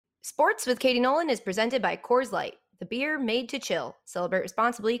Sports with Katie Nolan is presented by Coors Light, the beer made to chill. Celebrate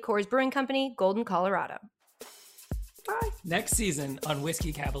responsibly. Coors Brewing Company, Golden, Colorado. Bye. Next season on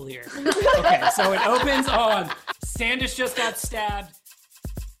Whiskey Cavalier. Okay, so it opens on Sanders just got stabbed.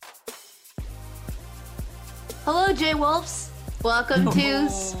 Hello, Jay Wolves. Welcome to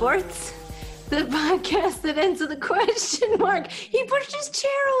Sports, the podcast that ends with a question mark. He pushed his chair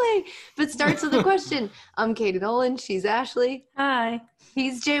away, but starts with a question. I'm Katie Nolan. She's Ashley. Hi.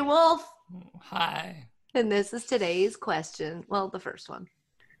 He's Jay Wolf. Hi. And this is today's question. Well, the first one.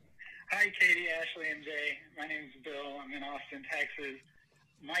 Hi, Katie, Ashley, and Jay. My name's Bill. I'm in Austin, Texas.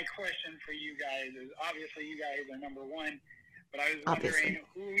 My question for you guys is, obviously you guys are number one, but I was wondering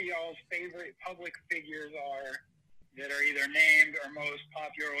who y'all's favorite public figures are that are either named or most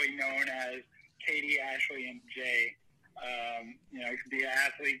popularly known as Katie, Ashley, and Jay. It could be an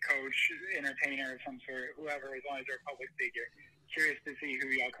athlete, coach, entertainer of some sort, whoever, as long as they're a public figure. Curious to see who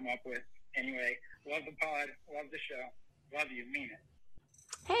y'all come up with. Anyway, love the pod, love the show, love you, mean it.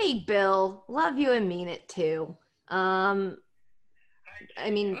 Hey, Bill. Love you and mean it too. Do you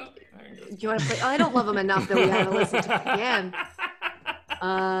want to play? I don't love him enough that we have to listen to it again.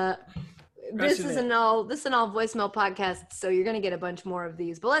 This is an all voicemail podcast, so you're going to get a bunch more of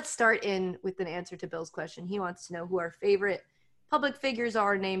these. But let's start with an answer to Bill's question. He wants to know who our favorite public figures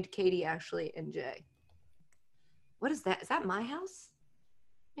are named Katie, Ashley, and Jay. What is that? Is that my house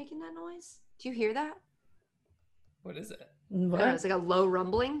making that noise? Do you hear that? What is it? What? It's like a low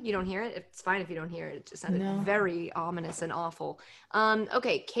rumbling. You don't hear it? It's fine if you don't hear it. It just sounded very ominous and awful.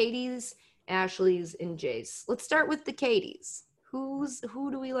 Okay, Katie's, Ashley's, and Jay's. Let's start with the Katie's. Who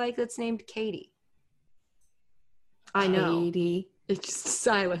do we like that's named Katie? I know. Katie. It's just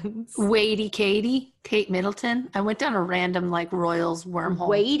silence. Wadey Katie. Kate Middleton. I went down a random Royals wormhole.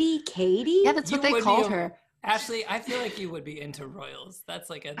 Wadey Katie? Yeah, that's what they called her. Ashley, I feel like you would be into Royals. That's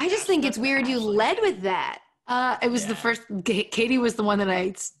like I just think it's weird you led with that. It was the first. Katie was the one that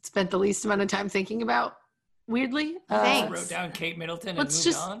I spent the least amount of time thinking about. Weirdly, Thanks. Wrote down Kate Middleton and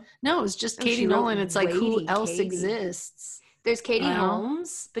moved on. No, it was just Katie Nolan. It's like who else exists? There's Katie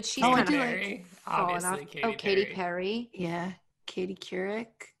Holmes, but she's kind of Perry. Obviously, Katy Perry. Yeah, Katie Couric.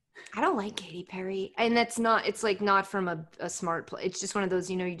 I don't like Katy Perry, and it's like not from a smart play. It's just one of those,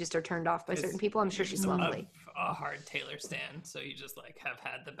 you just are turned off by certain people. I'm sure she's lovely. A hard Taylor stan, so you just have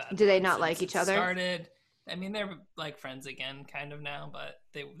had the bad. Do they not like each other? Started. I mean, they're like friends again, kind of now, but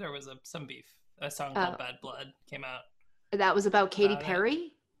there was some beef. A song called "Bad Blood" came out. That was about Katy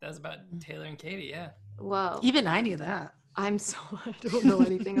Perry. That was about Taylor and Katie. Yeah. Whoa. Even I knew that. I don't know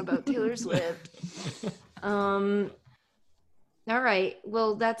anything about Taylor Swift. All right.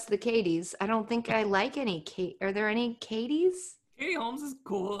 Well, that's the Katies. I don't think I like any Are there any Katies? Katie Holmes is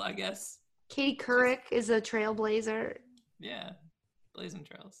cool, I guess. Katie Couric is a trailblazer. Yeah. Blazing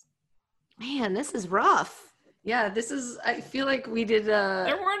trails. Man, this is rough. Yeah, I feel like we did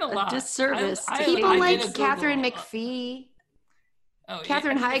there weren't a lot. Disservice. People like Catherine McPhee. Oh,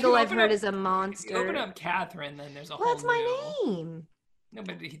 Katherine Heigl, I've heard, is a monster. If you open up Catherine, then there's a whole that's my name. No,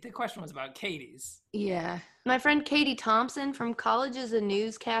 but the question was about Katie's. Yeah. My friend Katie Thompson from college is a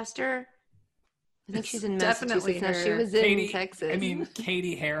newscaster. I think she's in Massachusetts now. She was in Texas. I mean,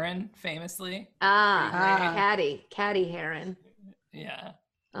 Katie Heron, famously. Caddy Heron. Yeah.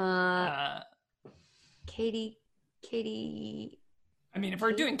 Katie. I mean, if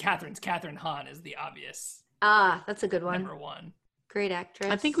we're doing Catherine's, Catherine Hahn is the obvious. That's a good one. Number one. Great actress.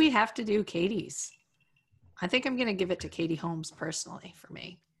 I think we have to do Katie's. I think I'm going to give it to Katie Holmes personally for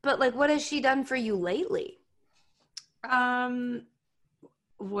me. But what has she done for you lately?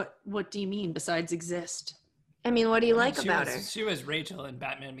 What do you mean besides exist? I mean, what do you like about her? She was Rachel in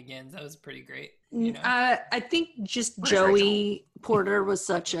Batman Begins. That was pretty great. I think just Joey Porter was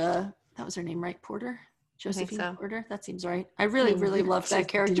that was her name, right? Porter? Josephine Porter? That seems right. I really loved that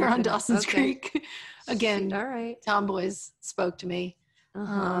character on Dawson's Creek. Again, all right. Tomboys spoke to me.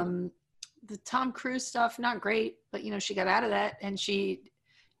 The Tom Cruise stuff, not great, but she got out of that and she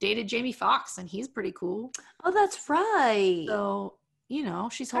dated Jamie Foxx and he's pretty cool. Oh, that's right. So,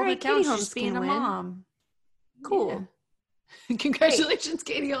 she's holding it down. She's being a mom. Cool. Yeah. Congratulations,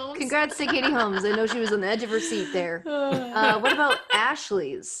 Katie Holmes. Congrats to Katie Holmes. I know she was on the edge of her seat there. What about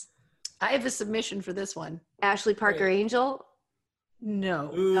Ashley's? I have a submission for this one. Ashley Parker Angel?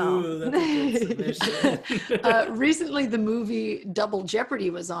 No. Ooh, that's a good submission. Recently, the movie Double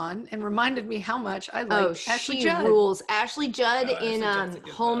Jeopardy was on and reminded me how much I like Ashley Judd. Rules. Ashley Judd in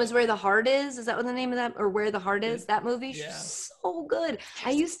Home one. is Where the Heart Is. Is that what the name of that? Or Where the Heart Is? That movie? Yeah. She's so good.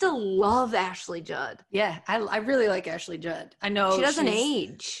 I used to love Ashley Judd. Yeah, I really like Ashley Judd. I know she doesn't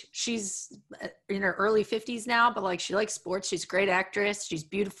age. She's in her early 50s now, but like she likes sports. She's a great actress. She's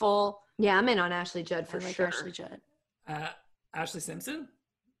beautiful. Yeah, I'm in on Ashley Judd for like sure. Ashley Judd. Ashley Simpson?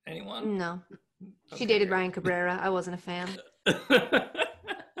 Anyone? No. Okay, she dated Ryan Cabrera. I wasn't a fan. That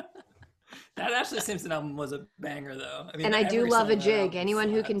Ashley Simpson album was a banger, though. I mean, and I do love a jig. Anyone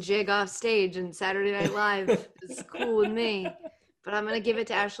who can jig off stage in Saturday Night Live is cool with me. But I'm going to give it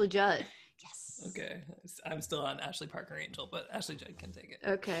to Ashley Judd. Yes. Okay. I'm still on Ashley Parker Angel, but Ashley Judd can take it.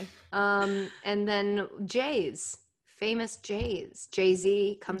 Okay. And then Jays. Famous Jays.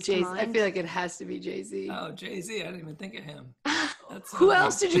 Jay-Z comes to mind. I feel like it has to be Jay-Z. Oh, Jay-Z. I didn't even think of him. Who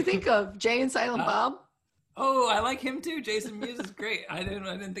else did you think of? Jay and Silent Bob? Oh, I like him too. Jason Mewes is great. I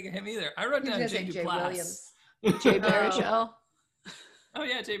didn't think of him either. I wrote down Jay Duplass. Jay Baruchel. Oh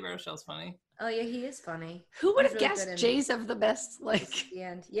yeah, Jay Baruchel's funny. Oh yeah, he is funny. Who would have guessed Jays have the best the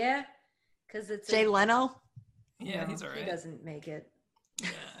end? Yeah, because it's Jay Leno. Yeah, he's alright. He doesn't make it. Yeah,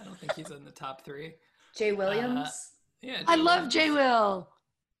 I don't think he's in the top 3. Jay Williams. Yeah, I love Jay Will.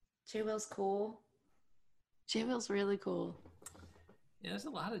 Jay Will's cool. Jay Will's really cool. Yeah, there's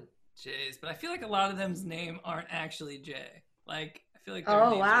a lot of Jays, but I feel like a lot of them's name aren't actually Jay. Like, I feel like.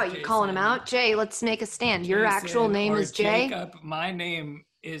 Oh wow, you're calling him out, Jay. Let's make a stand. Your Jason, actual name is Jay. Jacob. My name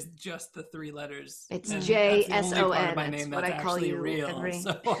is just the 3 letters. It's JSON. That's what I call you. Real,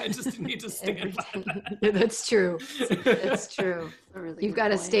 so I just need to stand by that. That's true. That's true. Really You've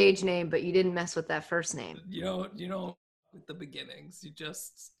got a stage name, but you didn't mess with that first name. You don't with the beginnings. You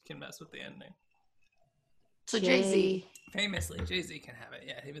just can mess with the ending. So Jay-Z. Famously, Jay-Z can have it.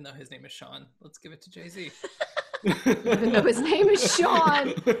 Yeah, even though his name is Sean. Let's give it to Jay-Z. Even though his name is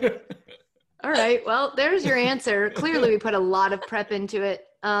Sean. All right. Well, there's your answer. Clearly, we put a lot of prep into it.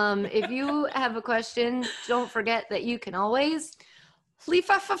 If you have a question, don't forget that you can always leave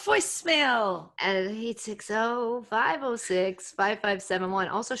off a voicemail at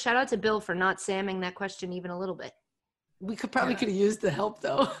 860-506-5571. Also, shout out to Bill for not samming that question even a little bit. We could have used the help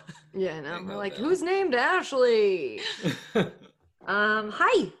though. Yeah, I know. We're like, who's named Ashley?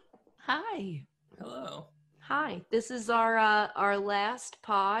 Hi. Hi. Hello. Hi. This is our last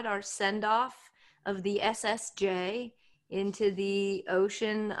pod, our send-off of the SSJ into the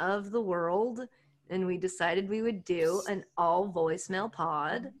ocean of the world, and we decided we would do an all voicemail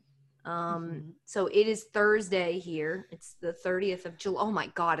pod. So it is Thursday here. It's the 30th of July. Oh my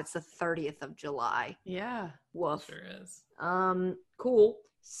God, it's the 30th of July. Yeah. Woof. Sure is. Cool.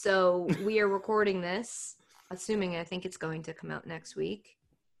 So we are recording this, assuming I think it's going to come out next week.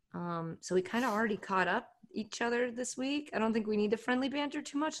 So we kind of already caught up each other this week. I don't think we need to friendly banter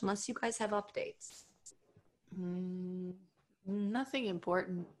too much unless you guys have updates. Nothing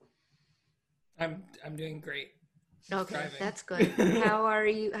important. I'm doing great. Okay, Driving. that's good. How are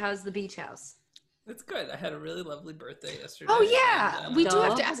you? How's the beach house? It's good. I had a really lovely birthday yesterday. Oh yeah, and, we do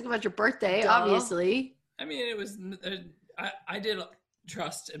have to ask about your birthday, obviously. I mean, it was. I did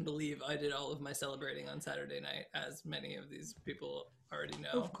trust and believe I did all of my celebrating on Saturday night, as many of these people already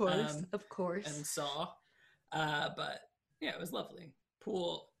know. Of course, and saw. But yeah, it was lovely.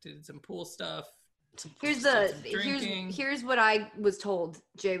 Pool, did some pool stuff. Here's what I was told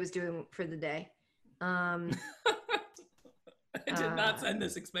Jay was doing for the day. I did not send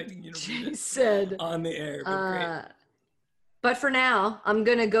this expecting you to read it said on the air, but great. But for now, I'm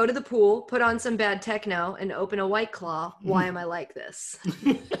going to go to the pool, put on some bad techno, and open a White Claw. Why am I like this?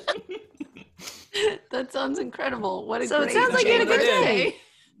 That sounds incredible. What a so great it sounds like you had a good day.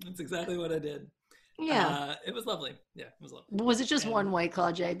 That's exactly what I did. Yeah. It was lovely. Yeah, it was lovely. Was it just one White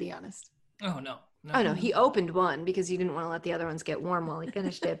Claw, Jay? Be honest. Oh, no. Oh, no. He opened one because he didn't want to let the other ones get warm while he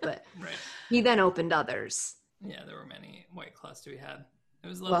finished it. But right. He then opened others. Yeah, there were many White Claws to be had. It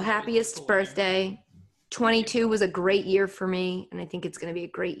was lovely. Well, happiest birthday. 22 was a great year for me, and I think it's going to be a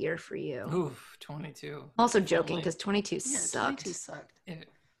great year for you. Oof, 22. Also joking because 22 sucked. 22 sucked.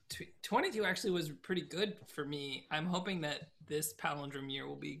 22 actually was pretty good for me. I'm hoping that this palindrome year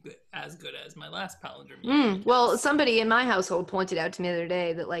will be as good as my last palindrome year. Well, somebody in my household pointed out to me the other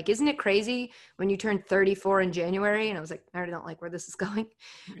day that, like, isn't it crazy when you turn 34 in January? And I was like, I already don't like where this is going.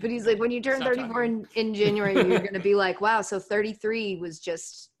 But he's like, when you turn 34 in January, you're going to be like, wow, so 33 was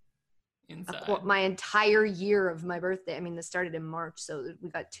just my entire year of my birthday. I mean, this started in March, so we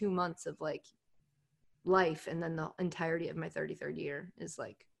got 2 months of, like, life, and then the entirety of my 33rd year is,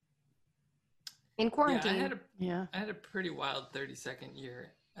 like, in quarantine. I had a pretty wild 32nd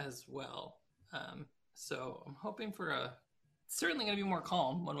year as well. So I'm hoping for it's certainly going to be more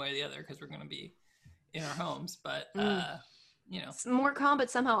calm one way or the other because we're going to be in our homes, but it's more calm, but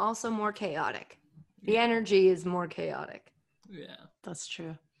somehow also more chaotic. The energy is more chaotic. Yeah, that's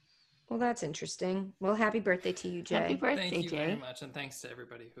true. Well, that's interesting. Well, happy birthday to you, Jay. Happy birthday, Thank you Jay. very much, and thanks to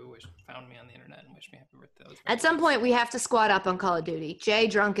everybody who found me on the internet and wished me happy birthday. At some point, we have to squad up on Call of Duty. Jay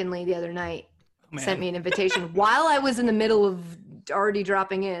drunkenly the other night sent me an invitation while I was in the middle of already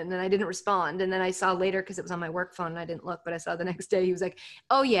dropping in, and I didn't respond. And then I saw later, because it was on my work phone and I didn't look, but I saw the next day he was like,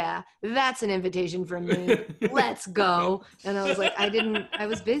 "Oh yeah, that's an invitation from me. Let's go." And I was like, I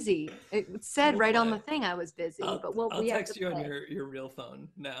was busy. It said right on the thing I was busy. I'll text you play. on your real phone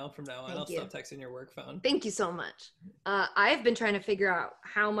from now on. I'll stop texting your work phone. Thank you so much. I've been trying to figure out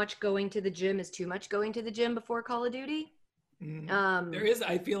how much going to the gym is too much going to the gym before Call of Duty.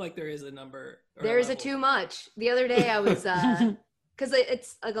 I feel like there is a number. There is a too much. The other day I was because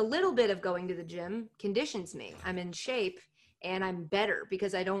it's like a little bit of going to the gym conditions me. I'm in shape and I'm better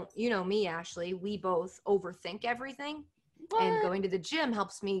because I don't, me, Ashley, we both overthink everything. What? And going to the gym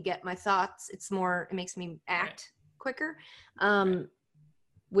helps me get my thoughts. It makes me act quicker,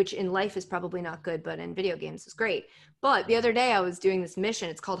 which in life is probably not good, but in video games is great. But the other day I was doing this mission.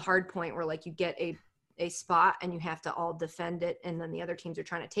 It's called Hardpoint, where like you get a spot and you have to all defend it, and then the other teams are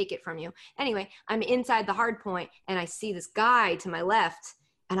trying to take it from you. Anyway, I'm inside the hard point and I see this guy to my left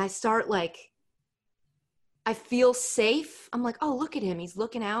and I start I feel safe. I'm like, "Oh, look at him. He's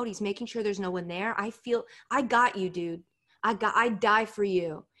looking out. He's making sure there's no one there. I got you, dude. I'd die for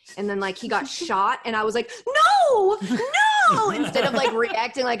you." And then he got shot and I was like, "No, no!" Instead of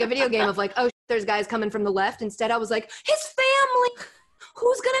reacting like a video game of "Oh, there's guys coming from the left." Instead I was like, "His family.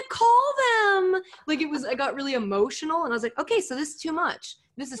 Who's gonna call them?" I got really emotional and I was like, "Okay, so this is too much.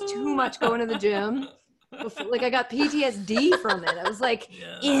 This is too much going to the gym." I got PTSD from it. I was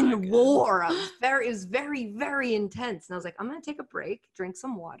war. It was very, very intense. And I was like, I'm gonna take a break, drink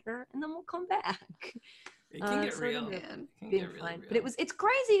some water, and then we'll come back. It can get real. Fun. But it's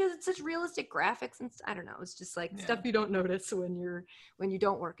crazy because it's such realistic graphics and I don't know. It's just stuff you don't notice when you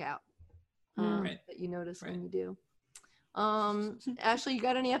don't work out. That you notice when you do. Ashley, you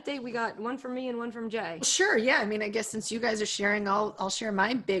got any update? We got one from me and one from Jay. Sure. Yeah. I mean, I guess since you guys are sharing, I'll share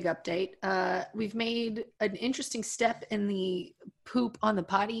my big update. We've made an interesting step in the poop on the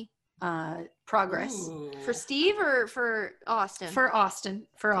potty progress. Ooh. For Steve or for Austin? For Austin.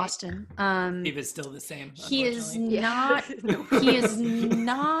 Steve is still the same. He is not. He is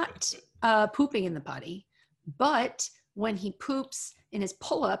not pooping in the potty, but when he poops in his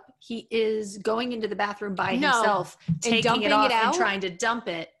pull-up, he is going into the bathroom by himself, taking it off and trying to dump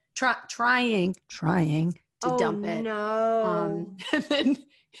it. Trying to dump it. No. And then,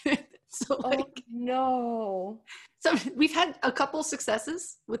 no. So we've had a couple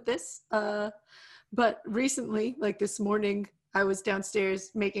successes with this, but recently, this morning, I was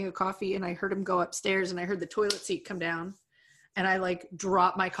downstairs making a coffee and I heard him go upstairs and I heard the toilet seat come down, and I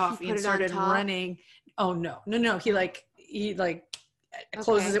dropped my coffee and started running. Oh no. He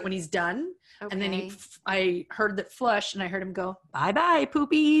closes it when he's done. Okay. And then I heard that flush and I heard him go, "Bye-bye,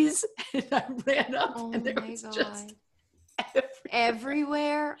 poopies." And I ran up and there was just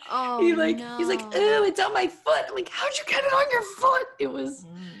everywhere. Oh, he's like, "Ooh, it's on my foot." I'm like, "How'd you get it on your foot?" It was,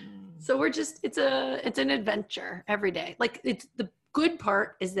 so it's an adventure every day. It's the good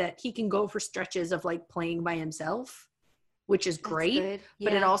part is that he can go for stretches of playing by himself, which is great,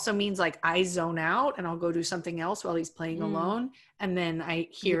 but it also means I zone out and I'll go do something else while he's playing alone. And then I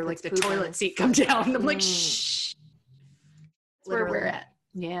hear the toilet seat come down and I'm like, shh. That's where we're at.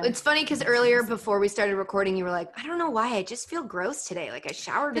 Yeah. It's funny because earlier before we started recording, you were like, "I don't know why, I just feel gross today. I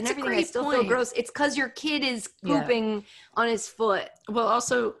showered and everything. I still feel gross." It's because your kid is pooping on his foot. Well,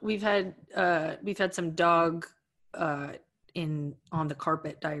 also we've had some dog on the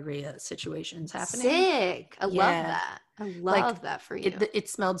carpet diarrhea situations happening. Sick. I love that. I love that for you. It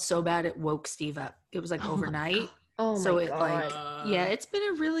smelled so bad it woke Steve up. It was overnight. Oh my God. It's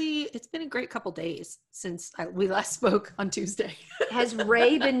been a great couple days since we last spoke on Tuesday. Has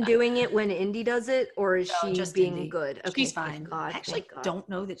Ray been doing it when Indy does it, or is she just being Indy. Good? Okay, she's fine. I actually don't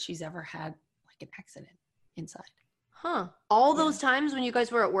know that she's ever had an accident inside. Huh. All those times when you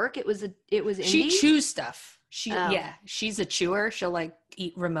guys were at work, it was Indy? She chews stuff. She's a chewer. She'll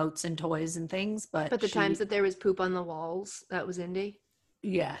eat remotes and toys and things, but the times that there was poop on the walls, that was Indy?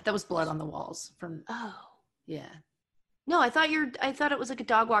 Yeah, that was blood on the walls from. Oh. Yeah. No, I thought it was a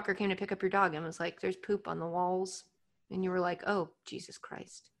dog walker came to pick up your dog and was like, "There's poop on the walls." And you were like, oh, Jesus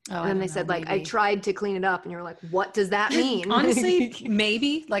Christ. Oh, and then they said, like, I tried to clean it up. And you were like, what does that mean? Honestly,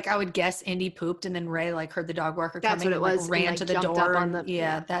 maybe. Like, I would guess Indy pooped and then Ray, like, heard the dog walker coming. That's what it was. Ran and, to like, the door. On the,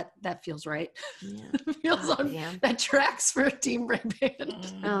 yeah, that feels right. Yeah. Feels on, that tracks for Team Ray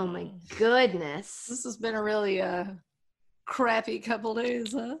Band. Oh, my goodness. This has been a really crappy couple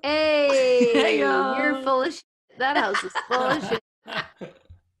days, huh? Hey, you're full of shit. That house is full of shit.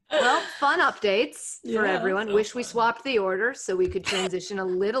 Well, fun updates for everyone. So wish we swapped the order so we could transition a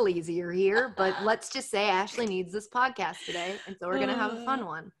little easier here. But let's just say Ashley needs this podcast today, and so we're going to have a fun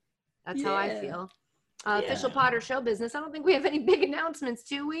one. That's how I feel. Official Potter Show Business. I don't think we have any big announcements,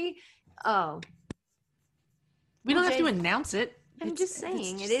 do we? Oh. We don't have to announce it. I'm just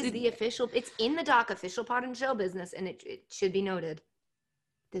saying. It is the official. It's in the doc, Official Potter Show Business, and it should be noted.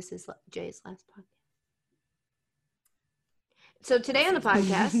 This is Jay's last podcast. So today on the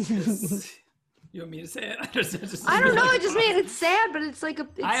podcast, you want me to say it? I don't know. I just made it sad, but it's like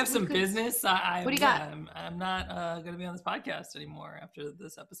I have some business. What do you got? I'm not going to be on this podcast anymore after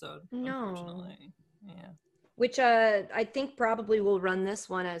this episode. No. Unfortunately. Yeah. Which I think probably we'll run this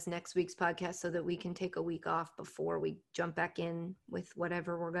one as next week's podcast so that we can take a week off before we jump back in with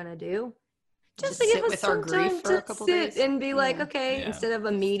whatever we're gonna do. Just to give us some time to sit and be like, okay, instead of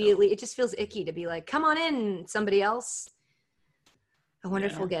immediately, it just feels icky to be like, come on in, somebody else. I wonder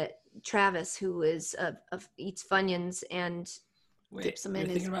if we'll get Travis, who is eats Funyuns and dips them in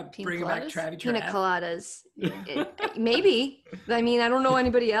his pina coladas. Maybe. I mean, I don't know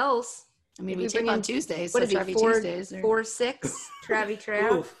anybody else. Maybe tape on Tuesdays. What is it? 4-6 Travy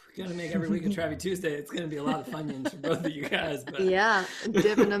Trav. Oof, gonna make every week a Travy Tuesday. It's gonna be a lot of Funyuns for both of you guys. But yeah,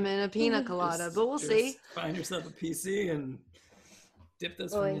 dipping them in a pina colada. But we'll see. Find yourself a PC and dip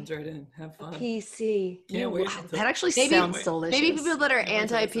those Funyuns right in. Have fun. PC. Can't wait. That actually sounds delicious. Maybe people that are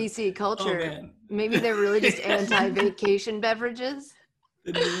anti-PC culture, maybe they're really just anti-vacation beverages.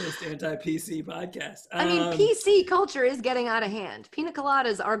 The newest anti-PC podcast. I mean, PC culture is getting out of hand. Pina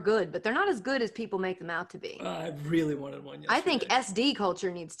coladas are good, but they're not as good as people make them out to be. I really wanted one yesterday. I think SD culture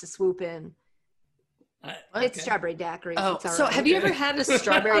needs to swoop in. It's strawberry daiquiris. Oh, so have you ever had a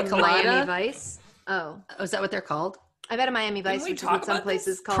strawberry colada? Miami Vice. Oh, is that what they're called? I've had a Miami Vice, which is what some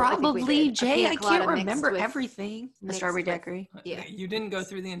places call. Probably, Jay. I can't remember everything. A strawberry daiquiri. Yeah. You didn't go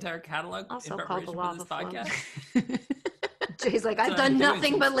through the entire catalog also in preparation for this podcast? Jay's like, I've done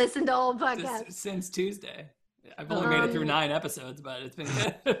nothing but listen to old podcasts. Since Tuesday. I've only made it through 9 episodes, but it's been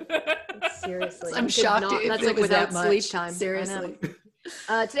good. Seriously. I'm shocked. That's like without sleep time. Seriously.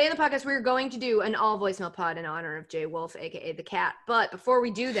 Today on the podcast, we're going to do an all voicemail pod in honor of Jay Wolf, aka the cat. But before we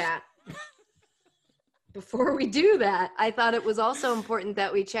do that, I thought it was also important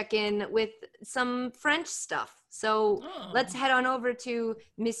that we check in with some French stuff. So let's head on over to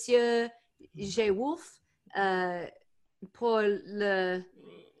Monsieur Jay Wolf pour le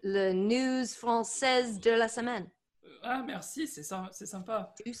news française de la semaine. Ah, merci, c'est sympa.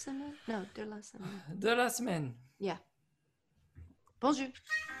 Du semaine? No, de la semaine. De la semaine. Yeah. Bonjour.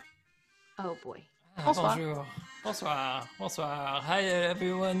 Oh boy. Bonjour. Bonsoir. Hi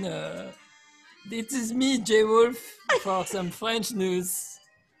everyone. This is me, Jay Wolf, for some French news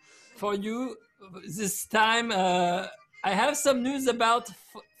for you. This time, I have some news about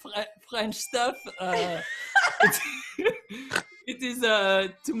French stuff. It is 2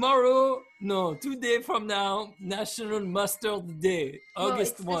 days from now, National Mustard Day,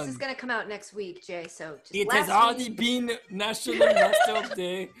 August 1. This is going to come out next week, Jay, so just it has already been National Mustard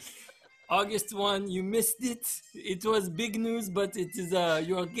Day, August 1. You missed it. It was big news, but it is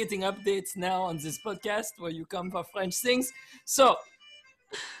you are getting updates now on this podcast where you come for French things. So,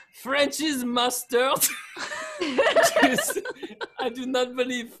 French's mustard, I do not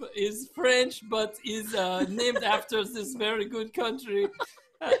believe is French, but is named after this very good country,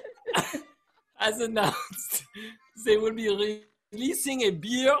 as announced. They will be releasing a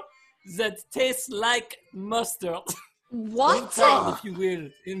beer that tastes like mustard. What? If you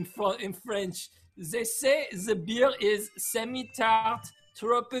will, in French. They say the beer is semi-tart,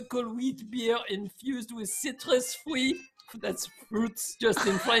 tropical wheat beer infused with citrus fruit. That's fruits, just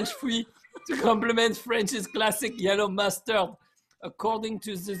in French fruit, to complement French's classic yellow mustard. According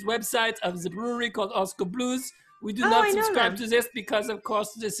to this website of the brewery called Oscar Blues, we do not subscribe to this because, of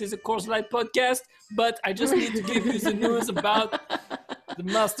course, this is a Coors Light podcast, but I just need to give you the news about the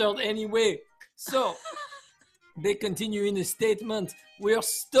mustard anyway. So, they continue in a statement. We're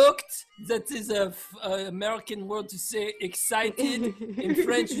stoked. That is an American word to say excited. In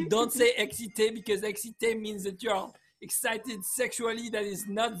French, you don't say excité because excité means that you're excited sexually that is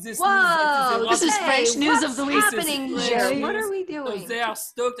not this Whoa, news. This is French news of the week. What's happening here? What are we doing? So they are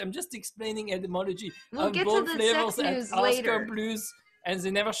stoked. I'm just explaining etymology We'll of get both to the flavors sex at news Oscar later. Blues, and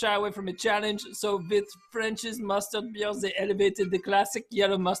they never shy away from a challenge. So with French's mustard beers, they elevated the classic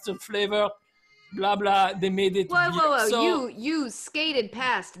yellow mustard flavor. Blah blah. They made it. Whoa! So, you skated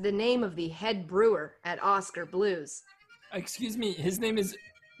past the name of the head brewer at Oscar Blues. excuse me. His name is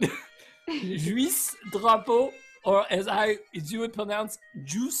Juice Drapeau, or as you would pronounce,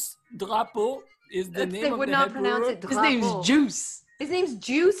 Juice Drapeau is the name They of would the not head pronounce brewer. it. His name's Juice. His name's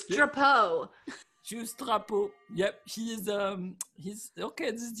Juice Drapeau. Juice Drapeau. Yep, he's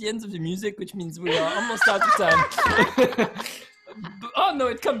okay. This is the end of the music, which means we are almost out of time. Oh no,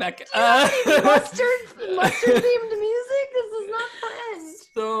 it come back. Mustard themed music. This is not French.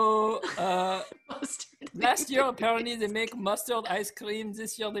 So last year apparently they make mustard ice cream.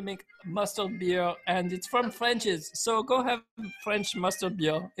 This year they make mustard beer, and it's from French's. So go have French mustard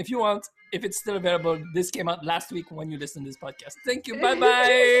beer if you want. If it's still available. This came out last week when you listen to this podcast. Thank you. Bye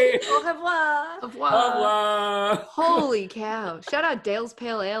bye. Au revoir. Au revoir. Au revoir. Holy cow! Shout out Dale's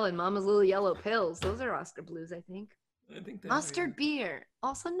Pale Ale and Mama's Little Yellow Pills. Those are Oscar Blues, I think. I think Mustard beer,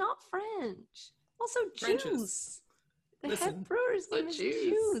 also not French. Also French's. juice. The Listen, head brewer's name is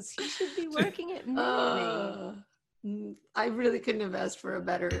Juice. He should be working at Minnie. I really couldn't have asked for a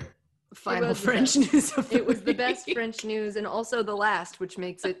better final was the French best. news of the It was the week. best French news and also the last, which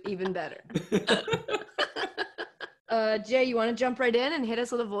makes it even better. Jay, you want to jump right in and hit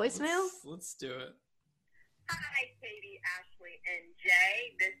us with a voicemail? Let's do it. Hi, Katie, Ashley, and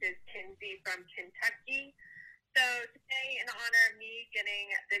Jay. This is Kinsey from Kentucky. So today, in honor of me getting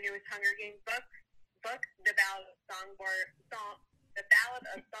the newest Hunger Games book, The Ballad of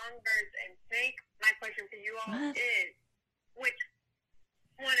Songbirds and Snake, my question for you all is, which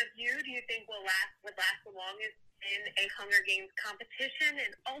one of you do you think would last the longest in a Hunger Games competition?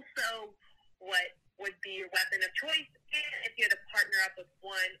 And also, what would be your weapon of choice? And if you had to partner up with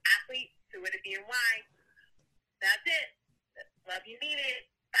one athlete, who would it be and why? That's it. Love you, mean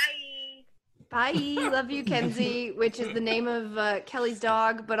it. Bye. Bye. Love you, Kenzie, which is the name of Kelly's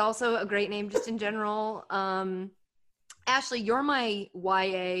dog, but also a great name just in general. Ashley, you're my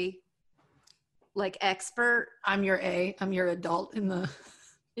YA expert. I'm your A. I'm your adult in the.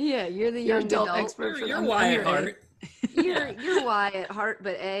 Yeah, you're the Your young adult adult. expert. For You're them. Y I'm at your A. heart. You're Y at heart,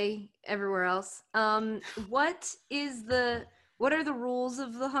 but A everywhere else. What are the rules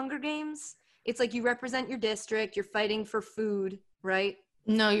of the Hunger Games? It's like you represent your district, you're fighting for food, right?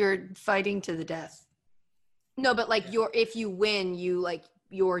 No, you're fighting to the death. No, but if you win,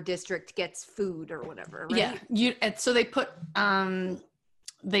 your district gets food or whatever, right? Yeah, so they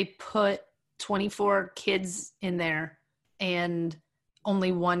put 24 kids in there, and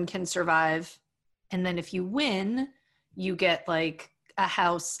only one can survive. And then if you win, you get like a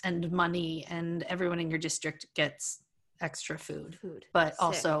house and money, and everyone in your district gets extra food. But Sick.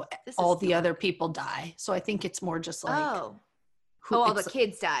 also all the other people die. So I think it's more just like all the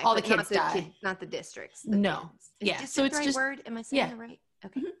kids die. All the but kids die. Not the districts. No. Kids. Yeah. Is So district it's the right just word. Am I saying yeah. it right?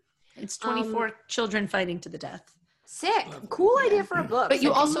 Okay. It's 24 children fighting to the death. Sick. Cool idea for a book. But you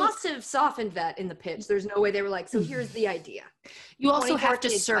Like, also must have softened that in the pitch. There's no way they were like, so here's the idea. You also 24 have to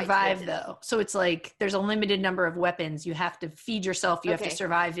kids fight survive to it. though. So it's like there's a limited number of weapons. You have to feed yourself. You have Okay. to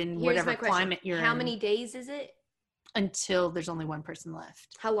survive in Here's whatever my question. climate you're in. How many days is it? Until there's only one person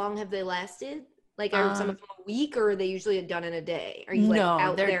left. How long have they lasted? Like, are some of them a week, or are they usually done in a day? Are you like No,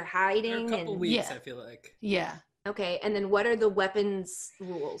 out they're- there For a hiding? couple And weeks, Yeah. I feel like. Yeah. okay, and then what are the weapons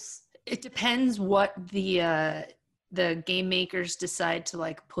rules? It depends what the game makers decide to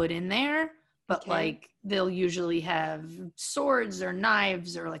like put in there, but Okay. like they'll usually have swords or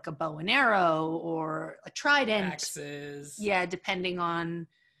knives or like a bow and arrow or a trident. Axes. Yeah, depending on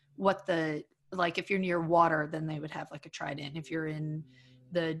what if you're near water, then they would have like a trident. If you're in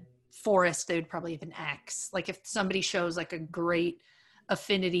the forest, they would probably have an axe. Like if somebody shows like a great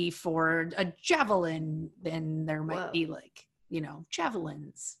affinity for a javelin, then there might Whoa. be like,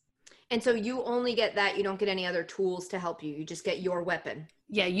 javelins. And so you only get that. You don't get any other tools to help you. You just get your weapon.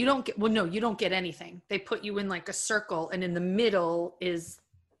 Yeah, you don't get anything. They put you in like a circle, and in the middle is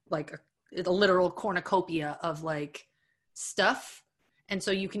like a literal cornucopia of like stuff. And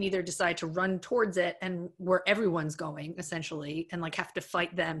so you can either decide to run towards it and where everyone's going essentially, and like have to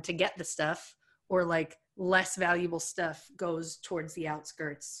fight them to get the stuff, or like less valuable stuff goes towards the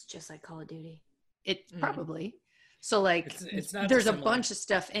outskirts. Just like Call of Duty. Probably. So like It's not there's a dissimilar. bunch of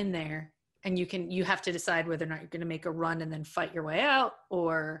stuff in there, and you have to decide whether or not you're going to make a run and then fight your way out,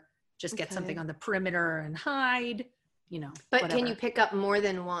 or just get Okay. something on the perimeter and hide. But whatever. Can you pick up more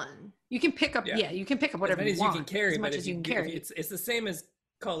than one? You can pick up, you can pick up whatever you want. You can carry, as much as you can carry. It's the same as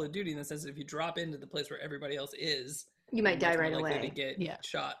Call of Duty in the sense that if you drop into the place where everybody else is, you might die right away. To get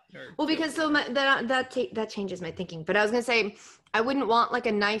shot. Well, because that changes my thinking. But I was gonna say, I wouldn't want like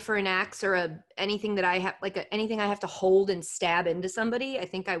a knife or an axe or anything that I have anything I have to hold and stab into somebody. I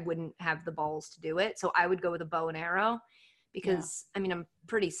think I wouldn't have the balls to do it. So I would go with a bow and arrow, because I mean I'm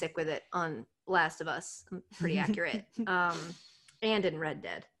pretty sick with it on Last of Us. I'm pretty accurate, and in Red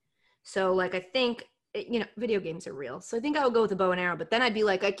Dead. So like I think. Video games are real. So I think I would go with a bow and arrow, but then I'd be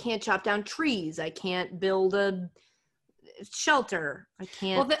like, I can't chop down trees. I can't build a shelter. I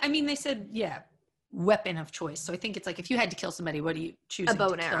can't. Well, they said, weapon of choice. So I think it's like, if you had to kill somebody, what do you choose? A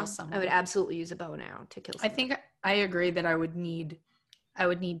bow and arrow. I would absolutely use a bow and arrow to kill somebody. I think I agree that I would need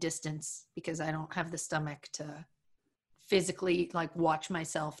distance, because I don't have the stomach to physically like watch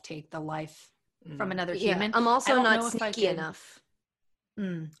myself take the life from another human. I'm also not sneaky enough.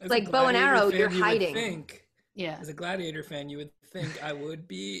 Like bow and arrow, you're hiding. As a Gladiator fan, you would think I would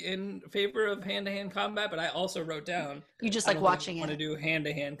be in favor of hand-to-hand combat, but I also wrote down you just like watching it. Want to do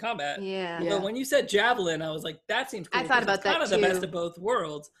hand-to-hand combat? Yeah. But when you said javelin, I was like, that seems cool. I thought about that kind of the best of both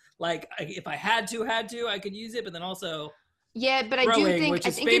worlds. Like, if I had to, I could use it, but then also. Yeah, but I do think which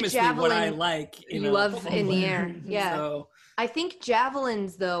is I think famously a javelin what I like. You love in the air. Yeah. So. I think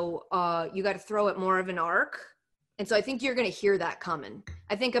javelins, though, you got to throw it more of an arc. And so I think you're going to hear that coming.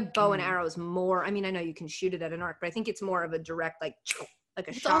 I think a bow and arrow is more, I know you can shoot it at an arc, but I think it's more of a direct, like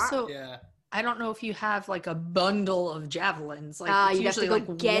a shot. Also, I don't know if you have like a bundle of javelins. Like you have to go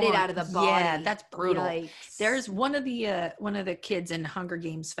like get it out of the body. Yeah, that's brutal. Yikes. There's one of the kids in Hunger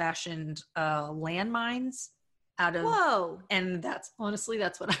Games fashioned landmines out of. Whoa. And that's honestly,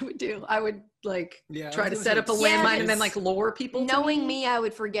 that's what I would do. I would try to set up a landmine and then like lure people. Knowing me, I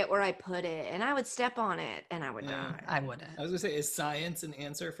would forget where I put it and I would step on it and I would die. I wouldn't. I was gonna say, is science an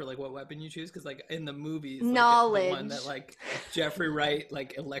answer for like what weapon you choose? Because like in the movies, knowledge, the one that like Jeffrey Wright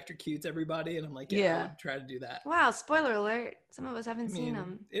like electrocutes everybody, and I'm like, I would try to do that. Wow, spoiler alert! Some of us haven't seen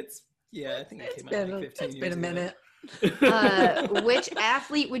them. I think it came out like 15 years ago. It's been a minute. Which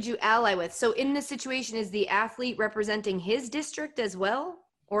athlete would you ally with? So in this situation, is the athlete representing his district as well,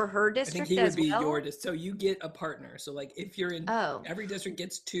 or her district? I think he would be your district. So you get a partner. So like if you're in, every district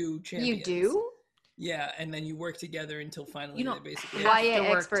gets 2 champions. You do? Yeah, and then you work together until finally they basically.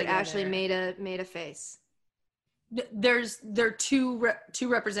 Wyatt Expert Ashley made a face. There are two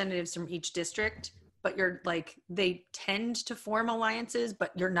representatives from each district, but they tend to form alliances,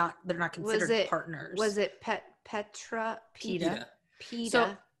 but they're not considered partners. Was it PETA?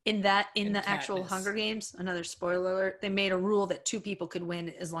 So in the actual Hunger Games, another spoiler alert, they made a rule that 2 people could win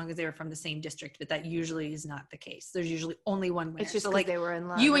as long as they were from the same district, but that usually is not the case. There's usually only one winner. It's just like they were in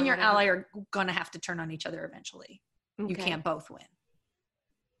love. You and your ally are gonna have to turn on each other eventually. Okay. You can't both win.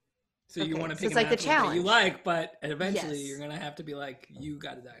 So you want to pick it's like the challenge you like, but eventually you're gonna have to be like, you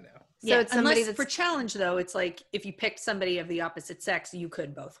gotta die now. So it's somebody for challenge though, it's like if you picked somebody of the opposite sex, you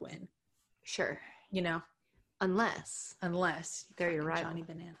could both win. Sure. Unless they're your rival. Johnny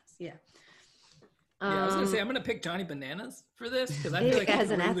Bananas. Yeah. I was gonna say I'm gonna pick Johnny Bananas for this because I feel like as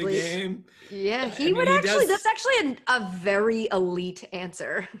he an can athlete. the game. Yeah, that's actually a very elite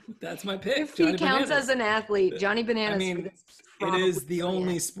answer. That's my pick. If he counts as an athlete, Johnny Bananas. It is the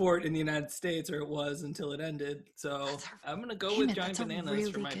only sport in the United States, or it was until it ended. So I'm gonna go with Johnny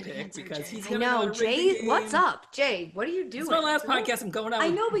Bananas for my pick because he's gonna know. Jay, what's up, Jay? What are you doing? It's my last podcast. I'm going out. I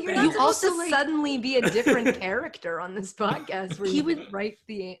know, but you're not supposed to suddenly be a different character on this podcast where you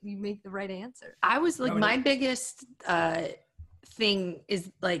make the right answer. I was like, my biggest thing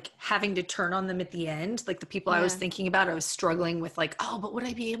is like having to turn on them at the end. Like the people I was thinking about, I was struggling with like, but would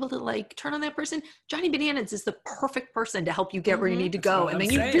I be able to like turn on that person? Johnny Bananas is the perfect person to help you get where you need to go. And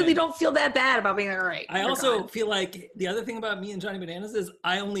then you really don't feel that bad about being all right. I also feel like the other thing about me and Johnny Bananas is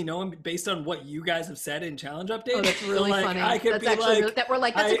I only know him based on what you guys have said in challenge updates. Oh, that's really funny. That's actually that we're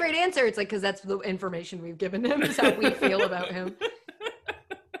like, that's a great answer. It's like, because that's the information we've given him is how we feel about him.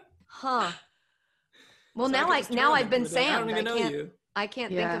 Huh. Well, so now I've been Sam. I don't even know you. I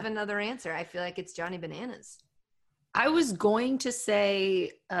can't think of another answer. I feel like it's Johnny Bananas. I was going to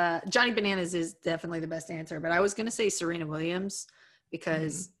say Johnny Bananas is definitely the best answer, but I was going to say Serena Williams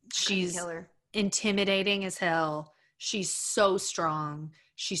because she's intimidating as hell. She's so strong.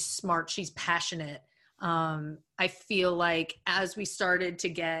 She's smart. She's passionate. I feel like as we started to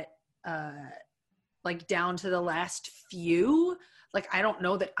get like down to the last few, like, I don't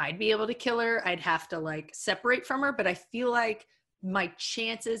know that I'd be able to kill her. I'd have to like separate from her, but I feel like my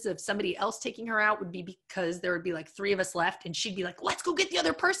chances of somebody else taking her out would be because there would be like 3 of us left and she'd be like, let's go get the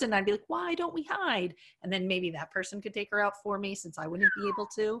other person. And I'd be like, why don't we hide? And then maybe that person could take her out for me since I wouldn't be able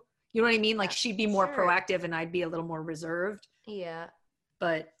to. You know what I mean? Like she'd be more proactive and I'd be a little more reserved. Yeah.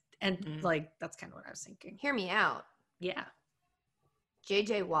 But, like, that's kind of what I was thinking. Hear me out. Yeah.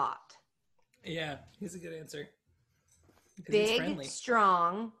 JJ Watt. Yeah, he's a good answer. Big,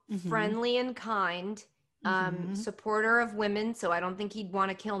 strong, friendly and kind, supporter of women, so I don't think he'd want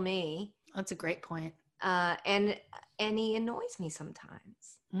to kill me. That's a great point. And he annoys me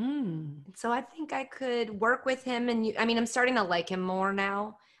sometimes. So I think I could work with him, and I'm starting to like him more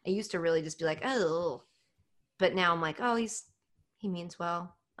now. I used to really just be like, oh, but now I'm like, oh, he means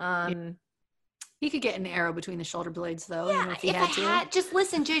well. He could get an arrow between the shoulder blades, though. Yeah, if he had to. Just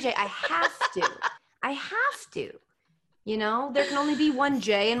listen, JJ, I have to. I have to. You know, there can only be one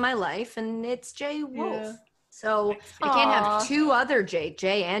J in my life, and it's J Wolf. Yeah. So I can't have 2 other J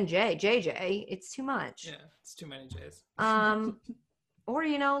and JJ. It's too much. Yeah, it's too many J's. Or,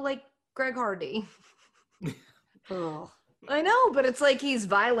 like Greg Hardy. I know, but it's like he's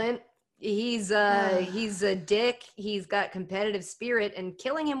violent. He's a dick. He's got competitive spirit, and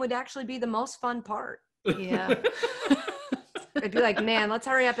killing him would actually be the most fun part. Yeah. I'd be like, man, let's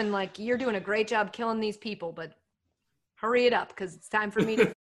hurry up and you're doing a great job killing these people, but hurry it up because it's time for me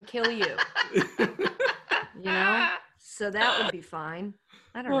to kill you. So that would be fine.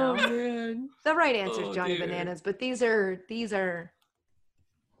 I don't know. Man. The right answer is Johnny Bananas, but these are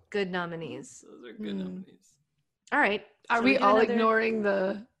good nominees. Those are good nominees. All right. Are we all ignoring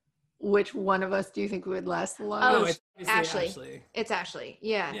which one of us do you think would last the longest? Oh, Ashley. It's Ashley.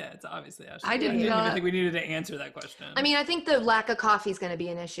 Yeah. Yeah, it's obviously Ashley. I didn't even think we needed to answer that question. I think the lack of coffee is going to be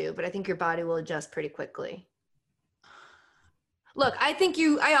an issue, but I think your body will adjust pretty quickly. Look,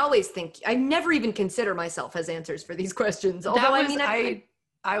 I never even consider myself as answers for these questions. Although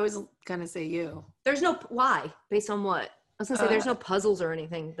I was going to say you. There's no, why? Based on what? I was going to say there's no puzzles or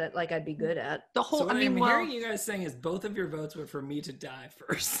anything that I'd be good at. The whole, so what I'm hearing you guys saying is both of your votes were for me to die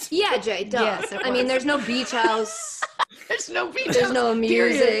first. Yeah, Jay, duh. Yes, there's no beach house. There's no beach house. There's no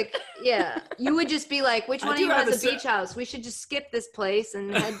music. Yeah. You would just be like, which one of you has a beach house? We should just skip this place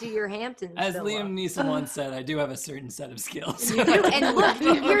and head to your Hamptons. As Liam Neeson once said, I do have a certain set of skills. You do. And look,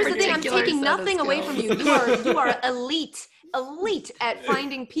 here's the thing. I'm taking nothing away from you. You are elite at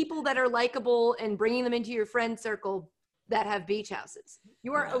finding people that are likable and bringing them into your friend circle that have beach houses.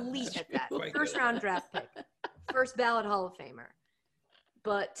 You are elite at that. First round draft pick. First ballot Hall of Famer.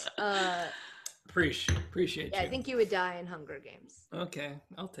 But appreciate you. I think you would die in Hunger Games. Okay,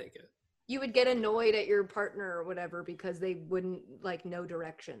 I'll take it. You would get annoyed at your partner or whatever because they wouldn't know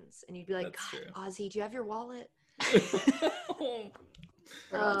directions. And you'd be like, God, Ozzy, do you have your wallet? I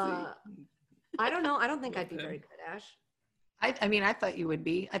don't know. I don't think I'd be very good, Ash. I thought you would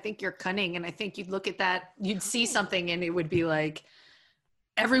be. I think you're cunning, and I think you'd look at that, you'd see something, and it would be like,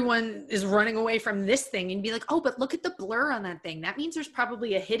 everyone is running away from this thing, and be like, oh, but look at the blur on that thing. That means there's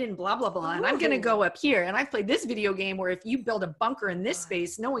probably a hidden blah, blah, blah, and I'm going to go up here. And I've played this video game where if you build a bunker in this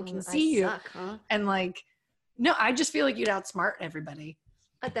space, no one can see you. Huh? And no, I just feel like you'd outsmart everybody.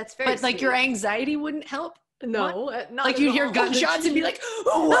 That's very But your anxiety wouldn't help. No, not you'd hear gunshots and be like,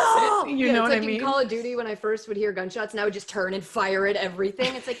 "Oh, was it?" You know what I mean? In Call of Duty, when I first would hear gunshots, and I would just turn and fire at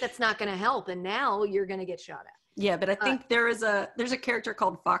everything. It's like that's not going to help, and now you're going to get shot at. Yeah, but I think there's a character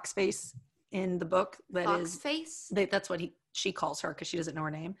called Foxface in the book that Foxface? That's what she calls her because she doesn't know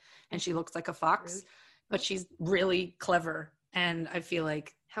her name, and she looks like a fox, rude. But she's really clever, and I feel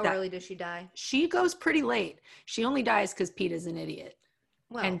like how early does she die? She goes pretty late. She only dies because Pete is an idiot.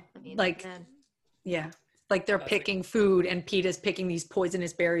 Well, and yeah. Like they're picking food and Pete is picking these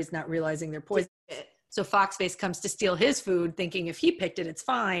poisonous berries, not realizing they're poisonous. So Foxface comes to steal his food thinking if he picked it, it's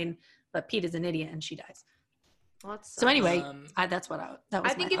fine. But Pete is an idiot and she dies. Well, so anyway, that's what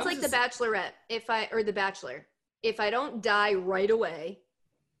I think it's like The Bachelorette, or The Bachelor. If I don't die right away,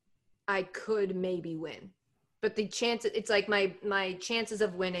 I could maybe win. But the chance, it's like my chances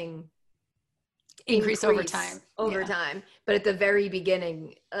of winning increase over time. But at the very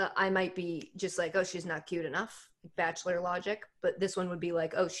beginning, I might be just like, oh, she's not cute enough, Bachelor logic. But this one would be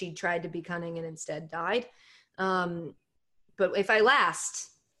like, oh, she tried to be cunning and instead died. But if I last,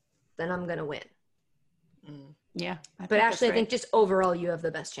 then I'm gonna win. Yeah, but actually, I think just overall, you have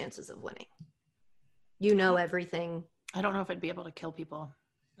the best chances of winning. You know everything. I don't know if I'd be able to kill people.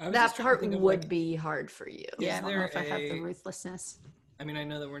 That part would be hard for you. Yeah, I don't know if I have the ruthlessness. I mean, I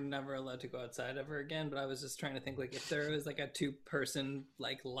know that we're never allowed to go outside ever again, but I was just trying to think if there was a 2-person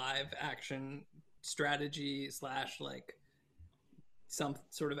live action strategy / some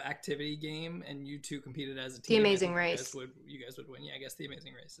sort of activity game and you two competed as a The team, Amazing Race. You guys would win. Yeah, I guess The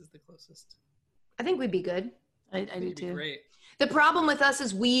Amazing Race is the closest. I think we'd be good. I do too. Great. The problem with us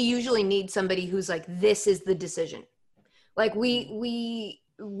is we usually need somebody who's like, this is the decision. Like we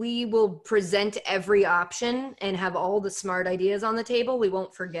will present every option and have all the smart ideas on the table. We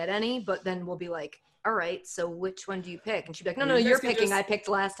won't forget any, but then we'll be like, all right, so which one do you pick? And she'd be like, no, you're picking. I picked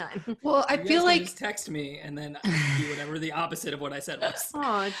last time. Well, I feel like just text me and then I do whatever the opposite of what I said was.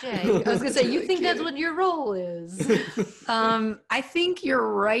 Oh, Jay. I was gonna say, you think that's what your role is? I think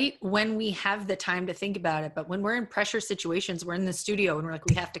you're right when we have the time to think about it, but when we're in pressure situations, we're in the studio and we're like,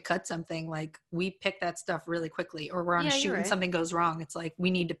 we have to cut something. Like we pick that stuff really quickly, or we're on a shoot and something goes wrong. It's like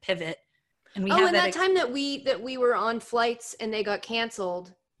we need to pivot. And we have that time that we were on flights and they got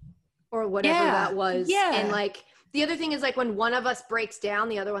canceled. Or whatever that was. Yeah. And like, the other thing is like when one of us breaks down,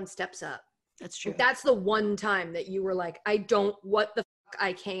 the other one steps up. That's true. That's the one time that you were like, what the fuck,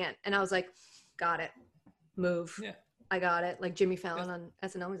 I can't. And I was like, got it. Move. Yeah. I got it. Like Jimmy Fallon on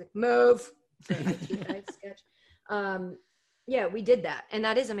SNL was like, move. Sketch. Yeah, we did that. And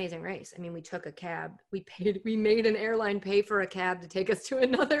that is Amazing Race. I mean, we took a cab. We made an airline pay for a cab to take us to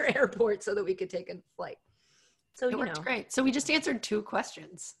another airport so that we could take a flight. So it worked great. So we just answered 2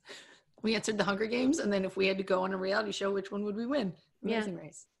 questions. We answered the Hunger Games, and then if we had to go on a reality show, which one would we win? Amazing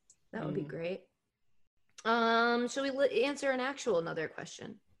Race. That would be great. Shall we answer another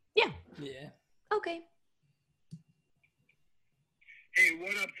question? Yeah. Okay. Hey,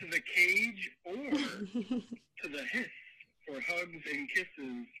 what up to the cage or to the hiss for hugs and